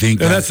and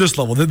that's this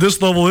level.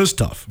 This level is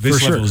tough.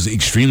 This level is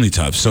extremely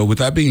tough. So with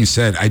that being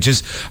said, I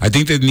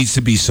think there needs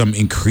to be some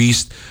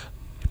increased.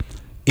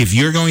 If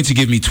you're going to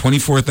give me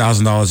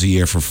 $24,000 a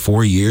year for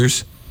 4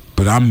 years,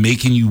 but I'm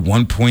making you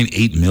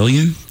 $1.8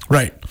 million,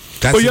 right?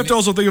 But you have to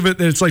also think of it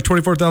that it's like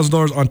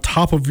 $24,000 on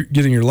top of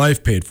getting your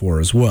life paid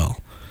for as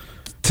well.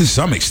 To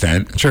some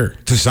extent,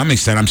 To some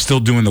extent, I'm still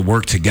doing the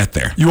work to get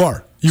there. You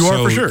are. You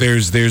are for sure.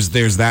 There's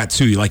that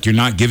too. Like, you're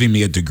not giving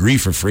me a degree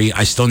for free.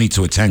 I still need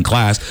to attend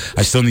class.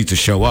 I still need to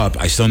show up.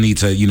 I still need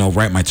to,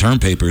 write my term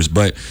papers.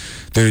 But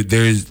there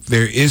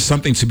is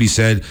something to be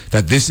said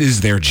that this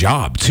is their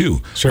job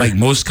too. Like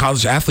most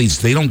college athletes,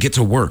 they don't get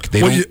to work.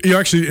 You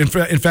actually, in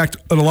fact,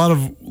 in a lot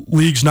of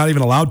leagues, not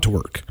even allowed to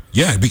work.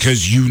 Yeah,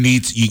 because you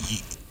need.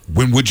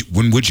 When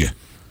would you?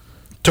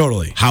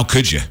 Totally. How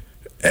could you?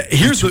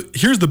 Here's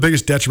the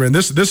biggest detriment.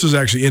 This is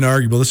actually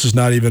inarguable. This is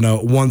not even a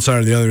one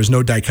side or the other. There's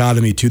no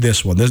dichotomy to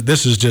this one.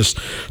 This is just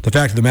the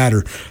fact of the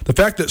matter. The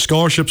fact that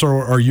scholarships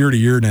are year to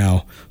year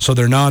now, so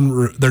they're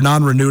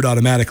non-renewed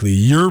automatically.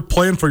 You're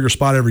playing for your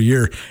spot every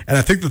year, and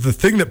I think that the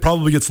thing that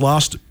probably gets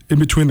lost in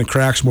between the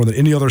cracks more than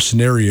any other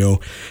scenario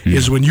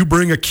is when you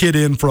bring a kid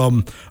in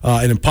from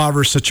an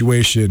impoverished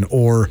situation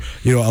or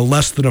a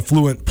less than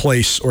affluent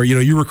place, or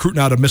you're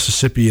recruiting out of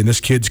Mississippi and this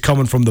kid's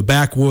coming from the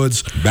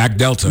backwoods, back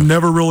Delta,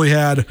 never really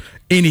had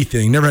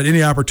anything, never had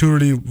any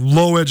opportunity,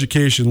 low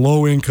education,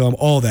 low income,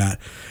 all that.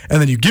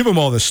 And then you give him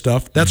all this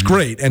stuff. That's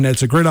great, and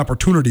it's a great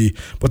opportunity,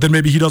 but then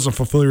maybe he doesn't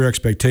fulfill your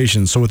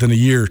expectations. So within a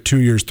year, 2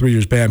 years, 3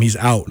 years, bam, he's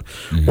out.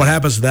 What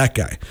happens to that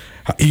guy?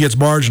 He gets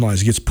marginalized.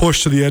 He gets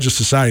pushed to the edge of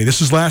society.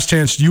 This is Last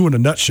Chance U in a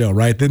nutshell,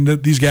 right?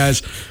 Then these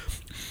guys,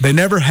 they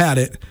never had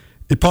it.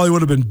 It probably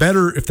would have been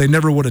better if they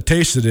never would have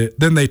tasted it.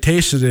 Then they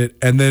tasted it,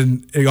 and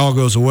then it all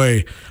goes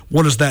away.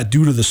 What does that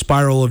do to the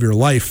spiral of your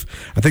life?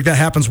 I think that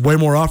happens way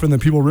more often than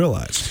people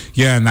realize.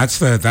 Yeah, and that's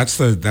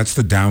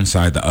the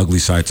downside, the ugly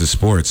side to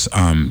sports.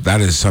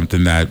 That is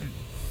something that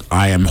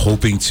I am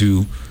hoping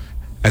to,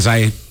 as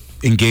I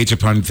engage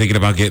upon thinking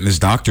about getting this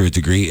doctorate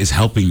degree, is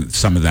helping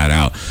some of that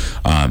out.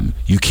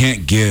 You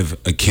can't give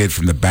a kid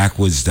from the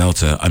backwoods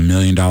Delta $1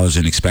 million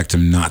and expect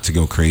him not to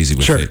go crazy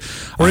with it,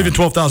 or even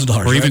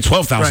 $12,000, or even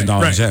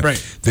 $12,000.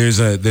 Right. There's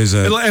a,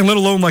 and let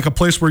alone like a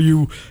place where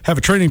you have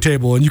a training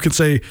table and you can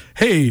say,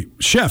 "Hey,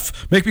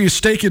 chef, make me a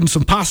steak and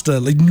some pasta."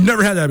 Like, you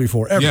never had that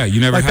before, ever. Yeah,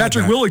 you never. Like had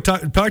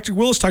Patrick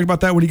Willis talked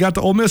about that when he got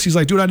to Ole Miss. He's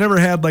like, "Dude, I never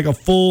had like a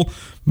full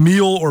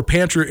meal or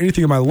pantry or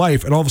anything in my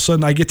life, and all of a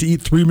sudden I get to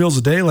eat 3 meals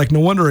a day. Like, no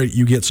wonder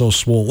you get so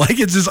swole. Like,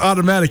 it's just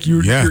automatic.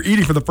 You're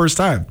eating for the first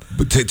time."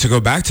 But to go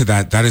back to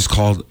that is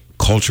called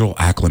cultural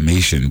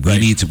acclimation. We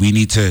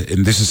need to,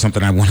 and this is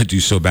something I want to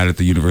do so bad at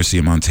the University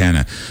of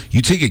Montana.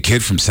 You take a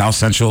kid from South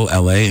Central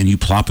LA and you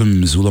plop him in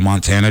Missoula,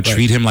 Montana,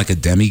 treat him like a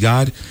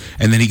demigod,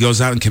 and then he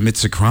goes out and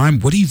commits a crime.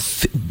 What do you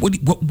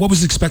what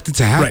was expected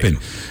to happen?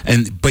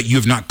 But you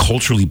have not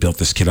culturally built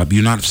this kid up.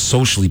 You've not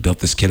socially built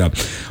this kid up.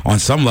 On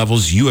some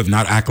levels, you have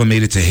not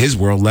acclimated to his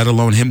world, let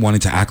alone him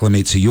wanting to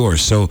acclimate to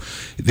yours. So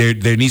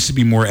there needs to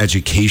be more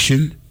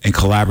education and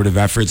collaborative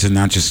efforts, and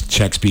not just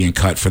checks being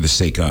cut for the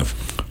sake of.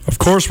 Of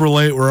course, we're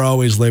late. We're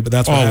always late, but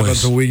that's what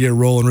happens when we get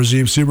rolling.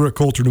 Razim Seabrook,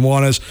 Colter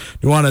Nuanez.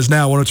 Nuanez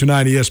now,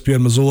 102.9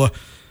 ESPN Missoula.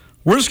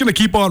 We're just going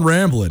to keep on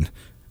rambling.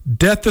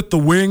 Death at the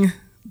wing,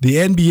 the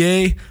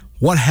NBA,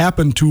 what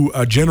happened to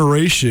a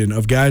generation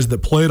of guys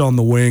that played on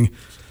the wing,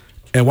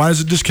 and why does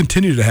it just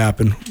continue to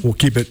happen? We'll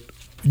keep it.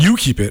 You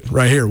keep it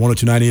right here,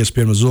 102.9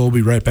 ESPN Missoula. We'll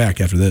be right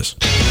back after this.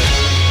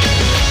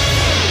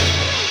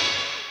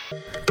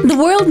 The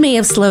world may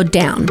have slowed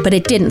down, but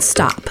it didn't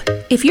stop.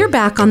 If you're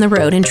back on the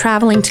road and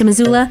traveling to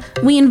Missoula,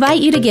 we invite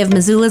you to give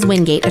Missoula's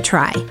Wingate a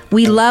try.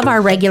 We love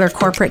our regular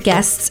corporate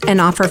guests and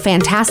offer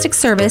fantastic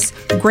service,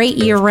 great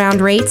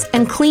year-round rates,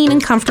 and clean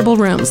and comfortable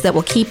rooms that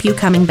will keep you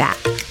coming back.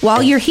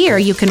 While you're here,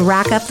 you can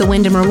rack up the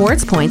Wyndham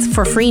Rewards points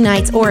for free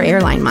nights or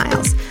airline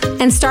miles.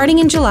 And starting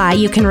in July,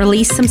 you can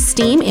release some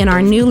steam in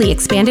our newly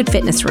expanded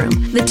fitness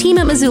room. The team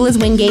at Missoula's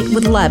Wingate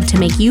would love to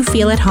make you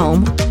feel at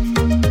home.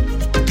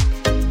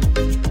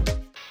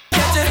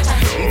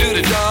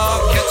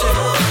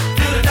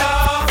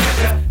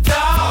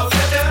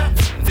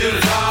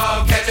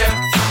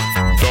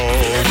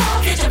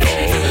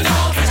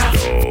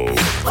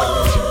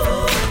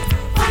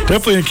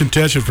 Definitely in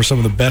contention for some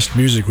of the best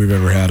music we've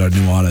ever had on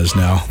Nuanez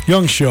now.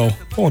 Young show,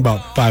 only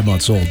about 5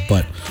 months old,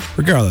 but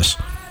regardless,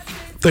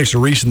 thanks to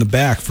Reese in the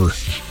back for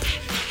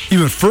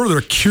even further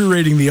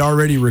curating the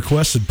already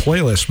requested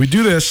playlist. We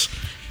do this,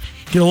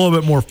 get a little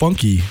bit more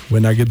funky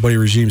when our good buddy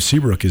Regime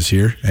Seabrook is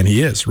here, and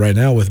he is right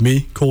now with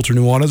me, Colter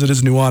Nuanez. It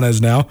is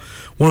Nuanez now,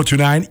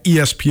 102.9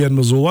 ESPN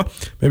Missoula.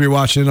 Maybe you're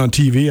watching it on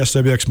TV,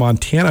 SWX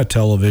Montana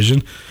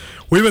Television.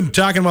 We've been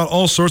talking about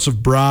all sorts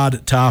of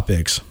broad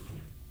topics.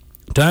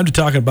 Time to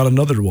talk about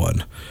another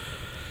one.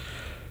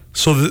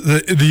 So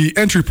the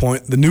entry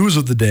point, the news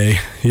of the day,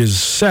 is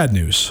sad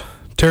news.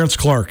 Terrence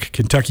Clark,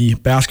 Kentucky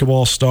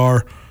basketball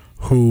star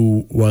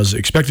who was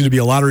expected to be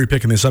a lottery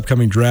pick in this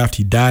upcoming draft.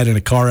 He died in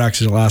a car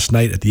accident last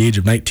night at the age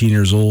of 19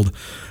 years old.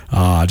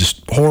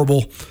 Just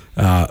horrible,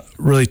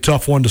 really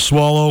tough one to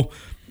swallow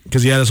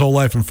because he had his whole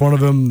life in front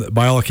of him.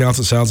 By all accounts,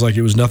 it sounds like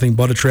it was nothing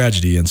but a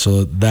tragedy, and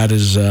so that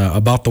is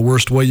about the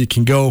worst way you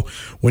can go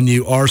when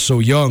you are so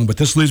young. But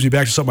this leads me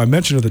back to something I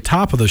mentioned at the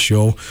top of the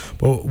show,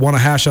 but want to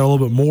hash out a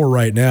little bit more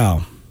right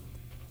now.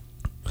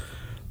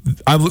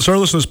 I've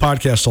started listening to this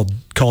podcast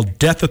called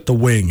Death at the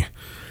Wing,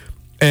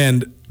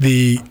 and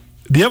the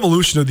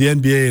evolution of the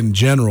NBA in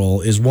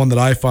general is one that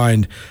I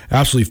find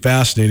absolutely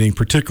fascinating,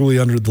 particularly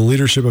under the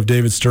leadership of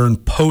David Stern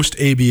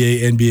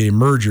post-ABA-NBA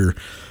merger.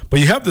 But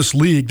you have this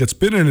league that's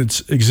been in its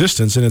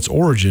existence and its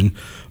origin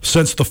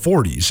since the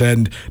 40s.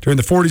 And during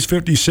the 40s,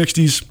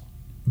 50s,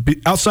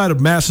 60s, outside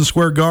of Madison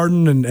Square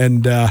Garden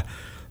and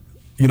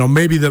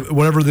maybe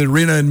whatever the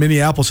arena in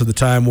Minneapolis at the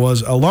time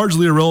was, a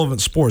largely irrelevant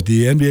sport.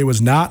 The NBA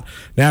was not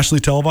nationally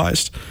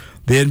televised.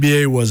 The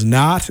NBA was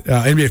not,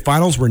 NBA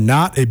finals were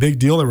not a big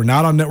deal. They were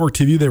not on network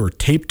TV. They were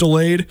tape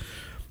delayed.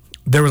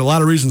 There was a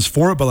lot of reasons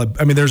for it, but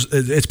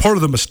it's part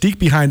of the mystique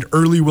behind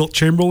early Wilt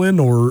Chamberlain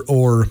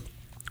or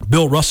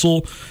Bill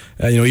Russell,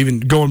 even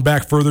going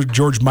back further,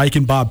 George Mike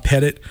and Bob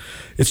Pettit.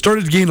 It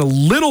started to gain a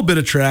little bit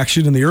of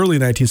traction in the early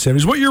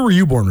 1970s. What year were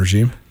you born,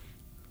 Regime?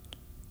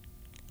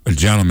 A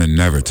gentleman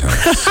never tells.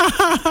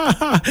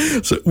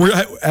 So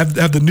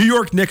have the New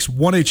York Knicks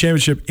won a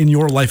championship in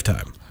your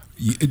lifetime?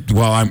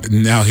 Well,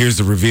 now here's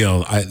the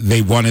reveal.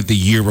 They won it the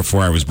year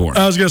before I was born.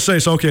 I was going to say,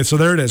 so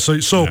there it is. So,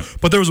 yeah.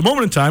 But there was a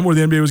moment in time where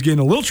the NBA was getting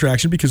a little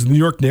traction because the New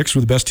York Knicks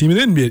were the best team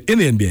in the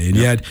NBA. And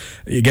you had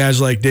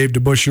guys like Dave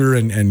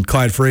DeBusschere and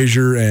Clyde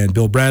Frazier and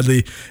Bill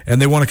Bradley, and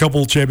they won a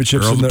couple of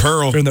championships in the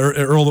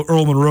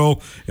Earl Monroe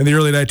in the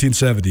early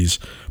 1970s.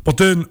 But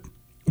then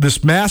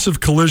this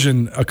massive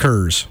collision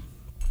occurs.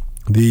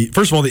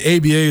 First of all, the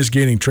ABA is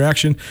gaining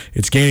traction.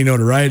 It's gaining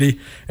notoriety.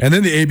 And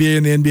then the ABA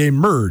and the NBA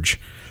merge.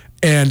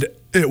 And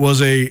it was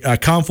a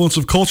confluence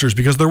of cultures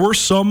because there were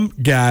some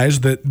guys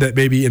that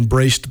maybe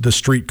embraced the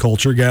street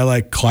culture, a guy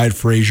like Clyde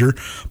Frazier.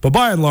 But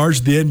by and large,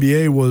 the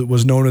NBA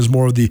was known as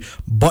more of the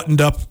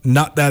buttoned-up,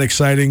 not that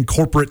exciting,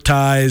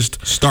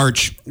 corporatized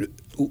starch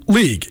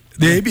league.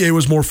 The ABA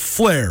was more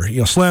flair.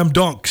 Slam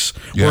dunks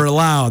were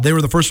allowed. They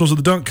were the first ones at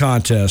the dunk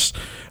contest.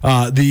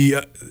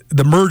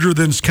 The merger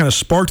then kind of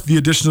sparked the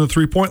addition of the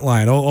three-point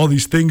line, all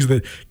these things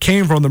that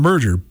came from the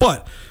merger.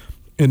 But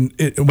when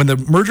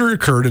the merger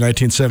occurred in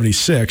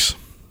 1976,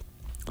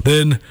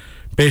 then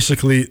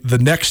basically the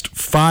next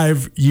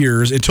 5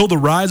 years, until the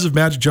rise of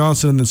Magic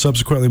Johnson and then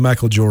subsequently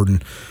Michael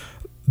Jordan,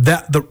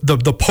 that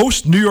the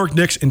post New York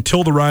Knicks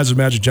until the rise of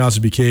Magic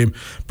Johnson became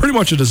pretty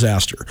much a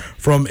disaster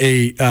from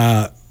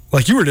a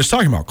like you were just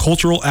talking about,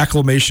 cultural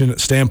acclamation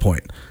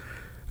standpoint.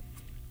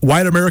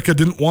 White America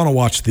didn't want to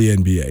watch the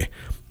NBA.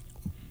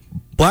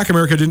 Black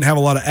America didn't have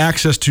a lot of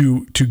access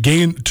to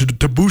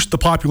boost the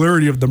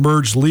popularity of the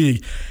merged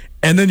league.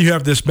 And then you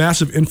have this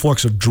massive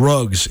influx of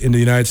drugs in the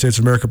United States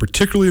of America,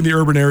 particularly in the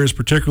urban areas,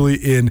 particularly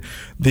in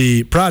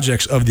the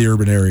projects of the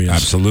urban areas.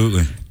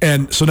 Absolutely.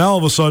 And so now all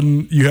of a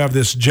sudden you have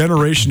this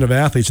generation of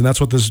athletes, and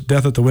that's what this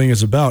Death at the Wing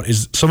is about,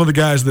 is some of the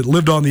guys that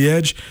lived on the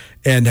edge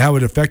and how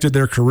it affected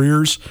their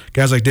careers,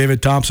 guys like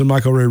David Thompson,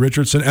 Michael Ray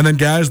Richardson, and then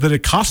guys that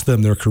it cost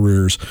them their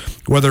careers,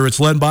 whether it's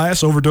Len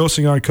Bias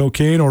overdosing on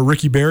cocaine or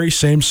Ricky Berry,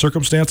 same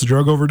circumstance, a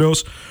drug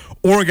overdose,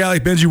 or a guy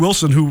like Benji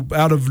Wilson who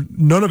out of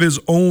none of his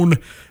own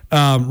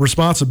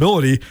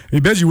responsibility. I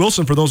mean, Benji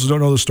Wilson, for those who don't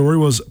know the story,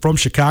 was from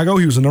Chicago.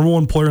 He was the number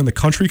one player in the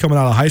country coming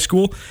out of high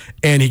school,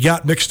 and he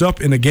got mixed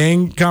up in a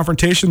gang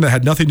confrontation that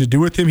had nothing to do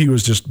with him. He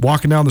was just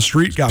walking down the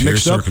street, got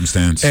mixed up,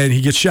 and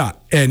he gets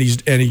shot, and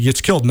he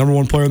gets killed. Number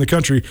one player in the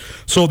country.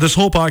 So this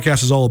whole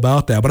podcast is all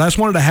about that. But I just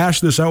wanted to hash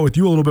this out with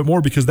you a little bit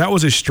more, because that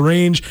was a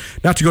strange,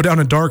 not to go down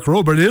a dark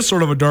road, but it is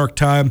sort of a dark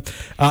time.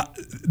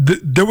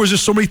 There was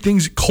just so many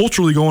things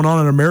culturally going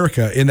on in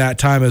America in that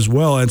time as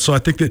well, and so I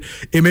think that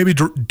it maybe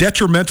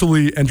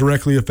detrimentally and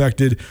directly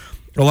affected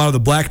a lot of the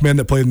black men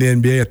that played in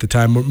the NBA at the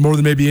time, more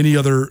than maybe any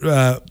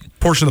other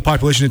portion of the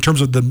population in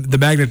terms of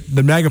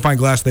the magnifying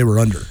glass they were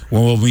under.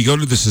 Well, when we go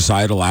to the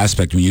societal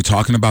aspect, when you're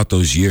talking about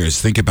those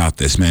years, think about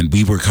this, man.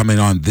 We were coming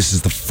on, this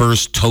is the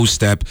first toe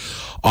step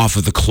off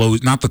of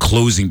not the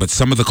closing, but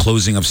some of the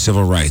closing of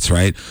civil rights,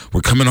 right?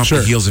 We're coming off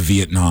the heels of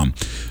Vietnam.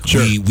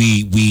 Sure.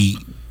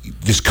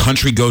 This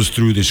country goes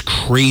through this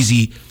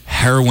crazy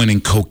heroin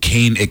and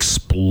cocaine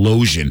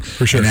explosion.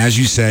 For sure. And as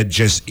you said,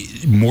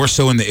 just more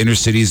so in the inner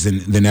cities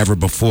than ever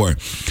before.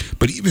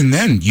 But even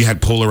then, you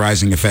had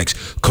polarizing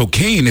effects.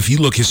 Cocaine, if you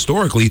look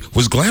historically,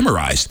 was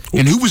glamorized.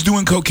 And who was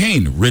doing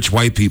cocaine? Rich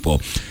white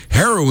people.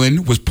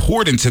 Heroin was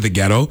poured into the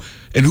ghetto.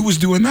 And who was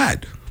doing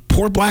that?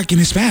 Poor black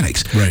and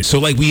Hispanics. Right. So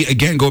like we,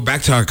 again, go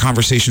back to our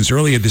conversations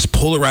earlier, this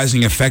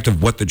polarizing effect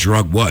of what the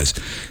drug was.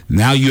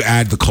 Now you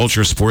add the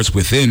culture of sports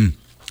within,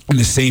 and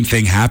the same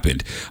thing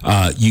happened.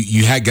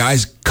 You had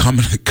guys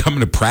coming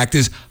to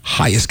practice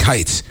high as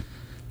kites,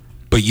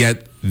 but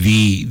yet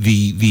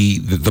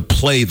the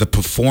play, the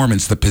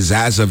performance, the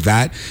pizzazz of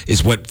that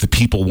is what the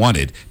people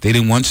wanted. They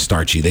didn't want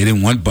starchy. They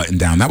didn't want button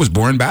down. That was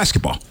boring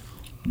basketball.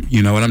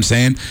 You know what I'm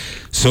saying?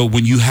 So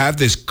when you have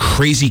this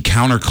crazy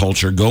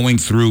counterculture going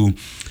through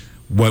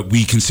what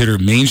we consider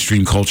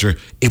mainstream culture,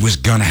 it was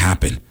gonna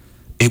happen.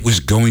 It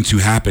was going to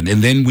happen.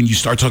 And then when you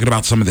start talking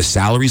about some of the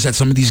salaries that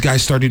some of these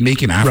guys started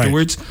making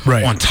afterwards,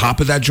 on top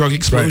of that drug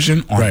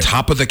explosion, on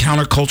top of the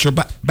counterculture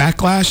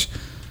backlash,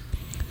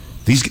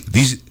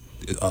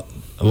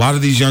 a lot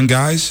of these young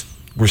guys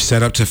were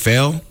set up to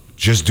fail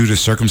just due to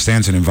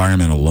circumstance and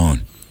environment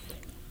alone.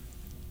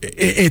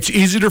 It's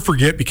easy to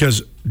forget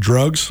because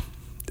drugs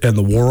and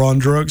the war on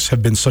drugs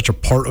have been such a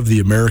part of the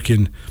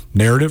American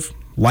narrative,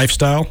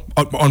 lifestyle,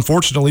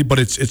 unfortunately, but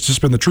it's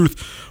just been the truth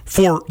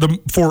for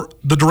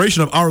the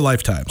duration of our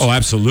lifetimes. Oh,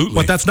 absolutely.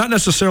 But that's not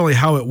necessarily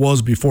how it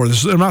was before.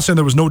 I'm not saying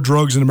there was no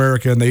drugs in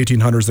America in the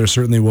 1800s. There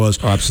certainly was.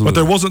 Oh, absolutely. But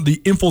there wasn't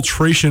the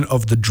infiltration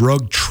of the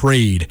drug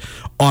trade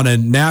on a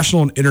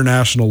national and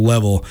international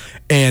level,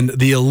 and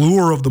the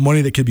allure of the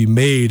money that could be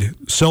made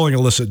selling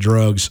illicit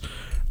drugs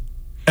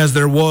as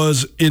there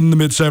was in the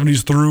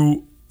mid-70s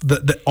through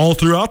all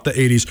throughout the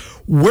 80s.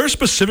 Where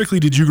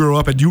specifically did you grow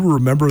up, and do you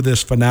remember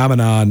this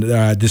phenomenon,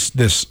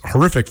 this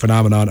horrific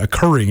phenomenon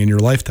occurring in your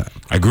lifetime?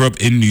 I grew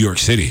up in New York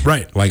City.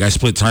 Right. Like I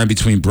split time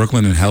between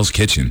Brooklyn and Hell's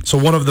Kitchen. So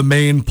one of the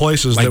main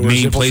places that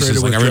was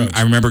infiltrated with drugs.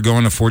 I remember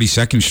going to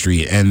 42nd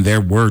Street, and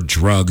there were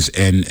drugs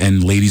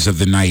and ladies of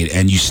the night,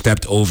 and you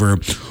stepped over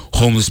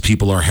homeless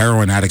people or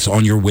heroin addicts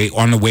on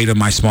the way to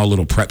my small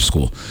little prep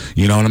school.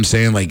 You know what I'm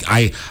saying? Like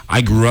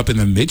I grew up in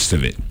the midst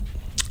of it.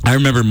 I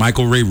remember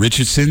Michael Ray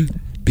Richardson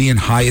being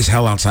high as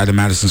hell outside of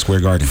Madison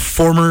Square Garden.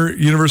 Former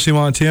University of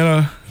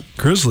Montana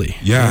Grizzly.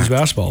 Yeah.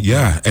 Basketball player.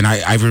 Yeah. And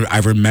I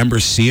remember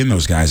seeing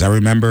those guys. I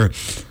remember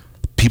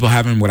people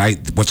having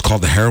what's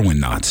called the heroin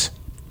knots.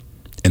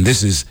 And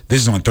this is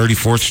on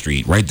 34th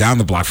Street, right down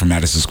the block from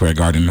Madison Square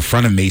Garden, in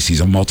front of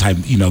Macy's, a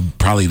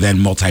probably then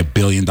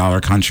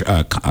multi-billion-dollar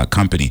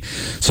company.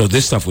 So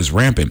this stuff was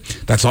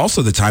rampant. That's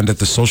also the time that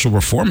the social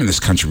reform in this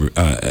country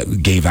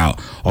gave out.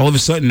 All of a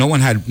sudden, no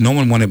one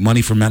wanted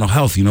money for mental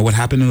health. You know what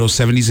happened in those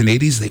 70s and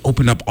 80s? They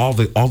opened up all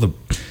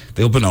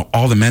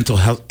the mental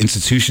health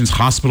institutions,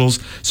 hospitals.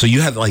 So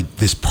you had like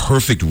this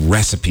perfect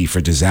recipe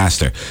for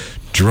disaster: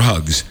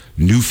 drugs,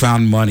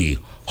 newfound money,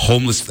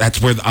 homeless.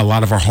 That's where a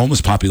lot of our homeless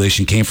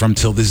population came from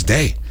till this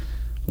day.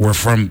 We're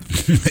from,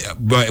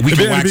 but we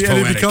can wax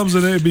poetic.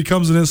 It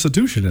becomes an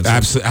institution.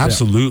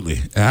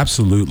 Absolutely.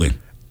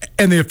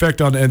 And the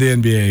effect on the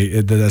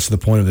NBA, that's the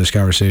point of this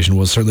conversation,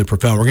 was certainly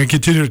profound. We're going to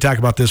continue to talk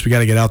about this. We got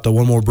to get out, though.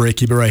 One more break.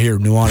 Keep it right here.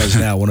 Nuanez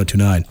Now,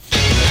 102.9.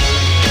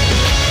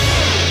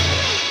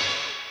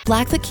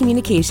 Blackfoot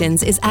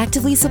Communications is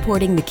actively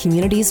supporting the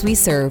communities we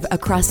serve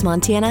across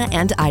Montana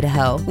and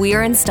Idaho. We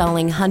are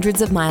installing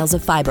hundreds of miles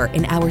of fiber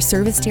in our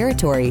service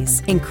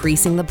territories,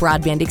 increasing the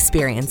broadband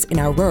experience in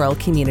our rural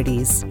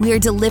communities. We are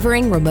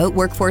delivering remote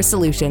workforce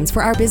solutions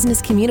for our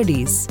business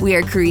communities. We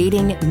are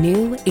creating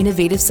new,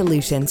 innovative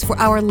solutions for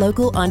our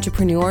local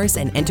entrepreneurs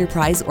and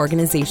enterprise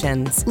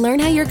organizations. Learn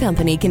how your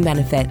company can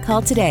benefit.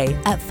 Call today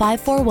at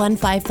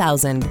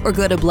 541-5000 or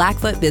go to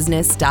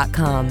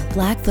blackfootbusiness.com.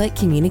 Blackfoot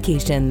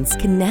Communications.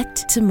 Connect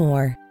to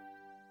more.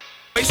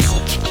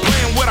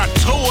 Playing with our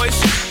toys,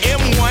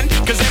 M1,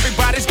 cause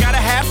everybody's gotta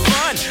have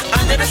fun.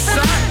 Under the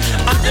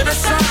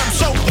sun,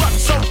 so rough,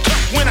 so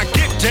tough when I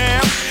get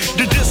down.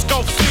 The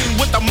disco fiend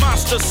with the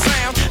monster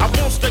sound. I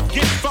want to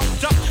get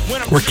fucked up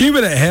when I'm We're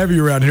keeping it heavy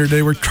around here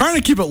today. We're trying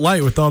to keep it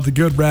light with all the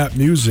good rap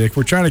music.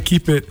 We're trying to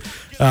keep it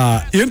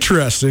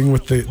interesting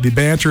with the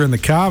banter and the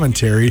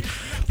commentary.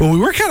 But we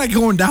were kind of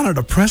going down a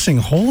depressing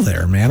hole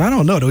there, man. I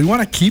don't know. Do we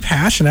want to keep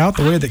hashing out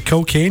the way that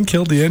cocaine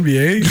killed the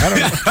NBA? I don't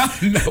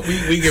know. No,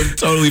 we can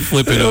totally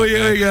flip it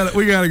up.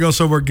 We got to go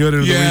somewhere good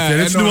into the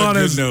weekend. It's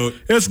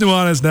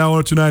Nuanez now,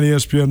 102.9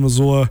 ESPN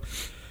Missoula.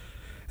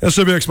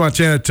 SWX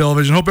Montana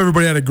Television. Hope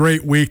everybody had a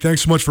great week.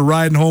 Thanks so much for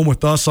riding home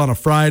with us on a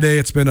Friday.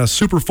 It's been a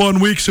super fun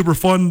week, super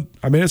fun.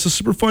 I mean, it's a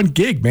super fun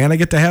gig, man. I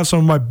get to have some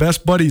of my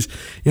best buddies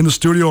in the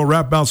studio at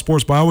Rap About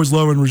Sports, but I always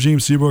love when Regime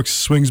Seabrook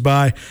swings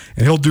by,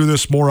 and he'll do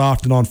this more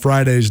often on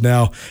Fridays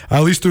now,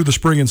 at least through the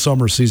spring and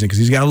summer season, because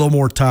he's got a little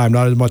more time,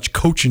 not as much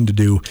coaching to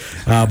do.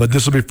 But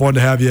this will be fun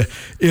to have you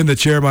in the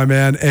chair, my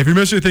man. And if you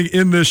missed anything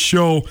in this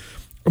show,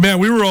 man,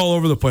 we were all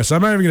over the place.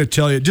 I'm not even going to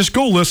tell you. Just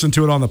go listen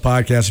to it on the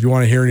podcast if you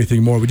want to hear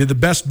anything more. We did the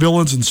best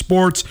villains in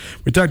sports.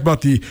 We talked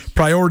about the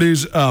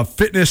priorities of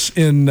fitness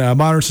in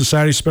modern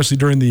society, especially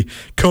during the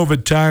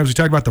COVID times. We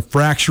talked about the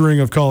fracturing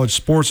of college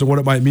sports and what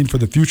it might mean for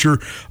the future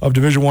of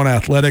Division I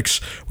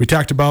athletics. We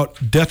talked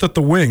about Death at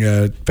the Wing,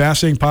 a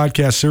fascinating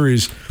podcast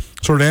series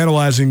sort of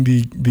analyzing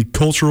the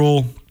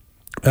cultural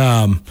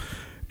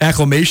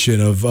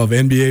acclamation of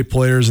NBA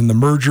players and the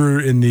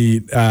merger in the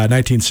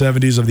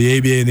 1970s of the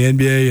ABA and the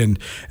NBA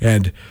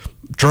and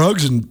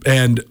drugs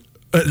and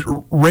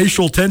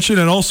racial tension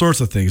and all sorts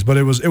of things. But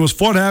it was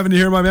fun having you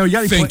here, my man.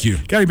 Thank you.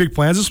 Got any big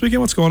plans this weekend?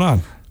 What's going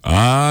on?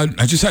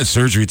 I just had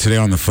surgery today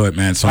on the foot,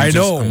 man. So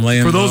I'm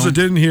laying For those low. that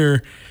didn't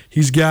hear,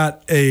 he's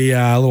got a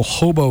little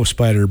hobo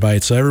spider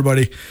bite. So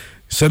everybody,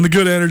 send the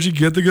good energy,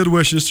 get the good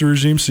wishes to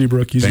Regime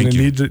Seabrook. He's going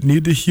to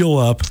need to heal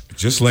up.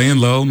 Just laying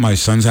low. My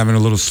son's having a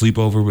little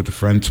sleepover with a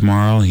friend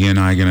tomorrow. He and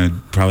I are going to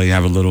probably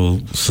have a little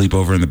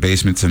sleepover in the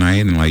basement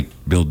tonight and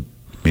build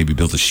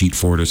a sheet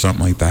for it or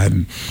something like that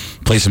and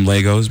play some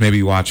Legos.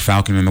 Maybe watch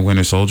Falcon and the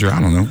Winter Soldier. I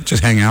don't know.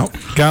 Just hang out.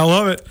 Gotta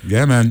love it.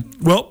 Yeah, man.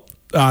 Well,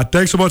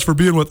 thanks so much for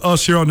being with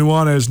us here on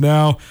Nuanez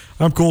Now.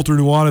 I'm Colter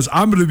Nuanez.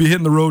 I'm going to be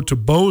hitting the road to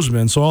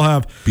Bozeman, so I'll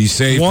have be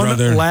safe,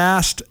 brother.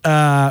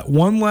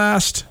 One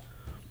last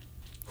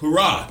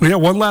Hoorah! We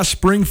got one last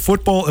spring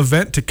football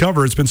event to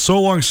cover. It's been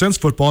so long since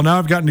football. Now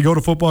I've gotten to go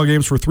to football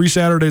games for 3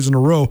 Saturdays in a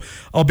row.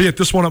 Albeit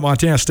this one at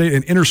Montana State,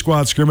 an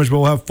inter-squad scrimmage, but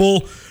we'll have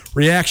full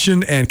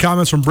reaction and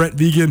comments from Brent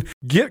Vegan.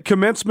 Get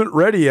commencement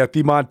ready at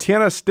the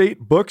Montana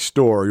State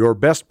Bookstore, your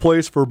best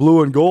place for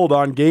blue and gold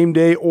on game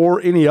day or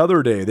any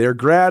other day. Their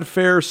grad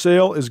fair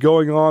sale is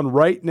going on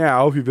right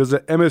now if you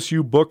visit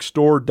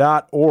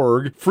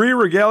msubookstore.org. Free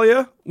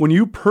regalia when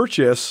you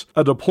purchase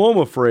a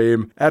diploma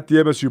frame at the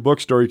MSU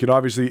Bookstore. You can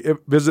obviously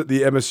visit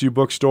the MSU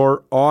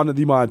Bookstore on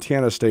the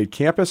Montana State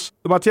campus.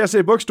 The Montana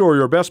State Bookstore,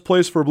 your best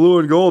place for blue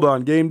and gold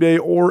on game day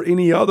or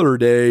any other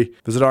day.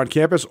 Visit on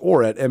campus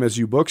or at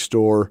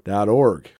msubookstore.org.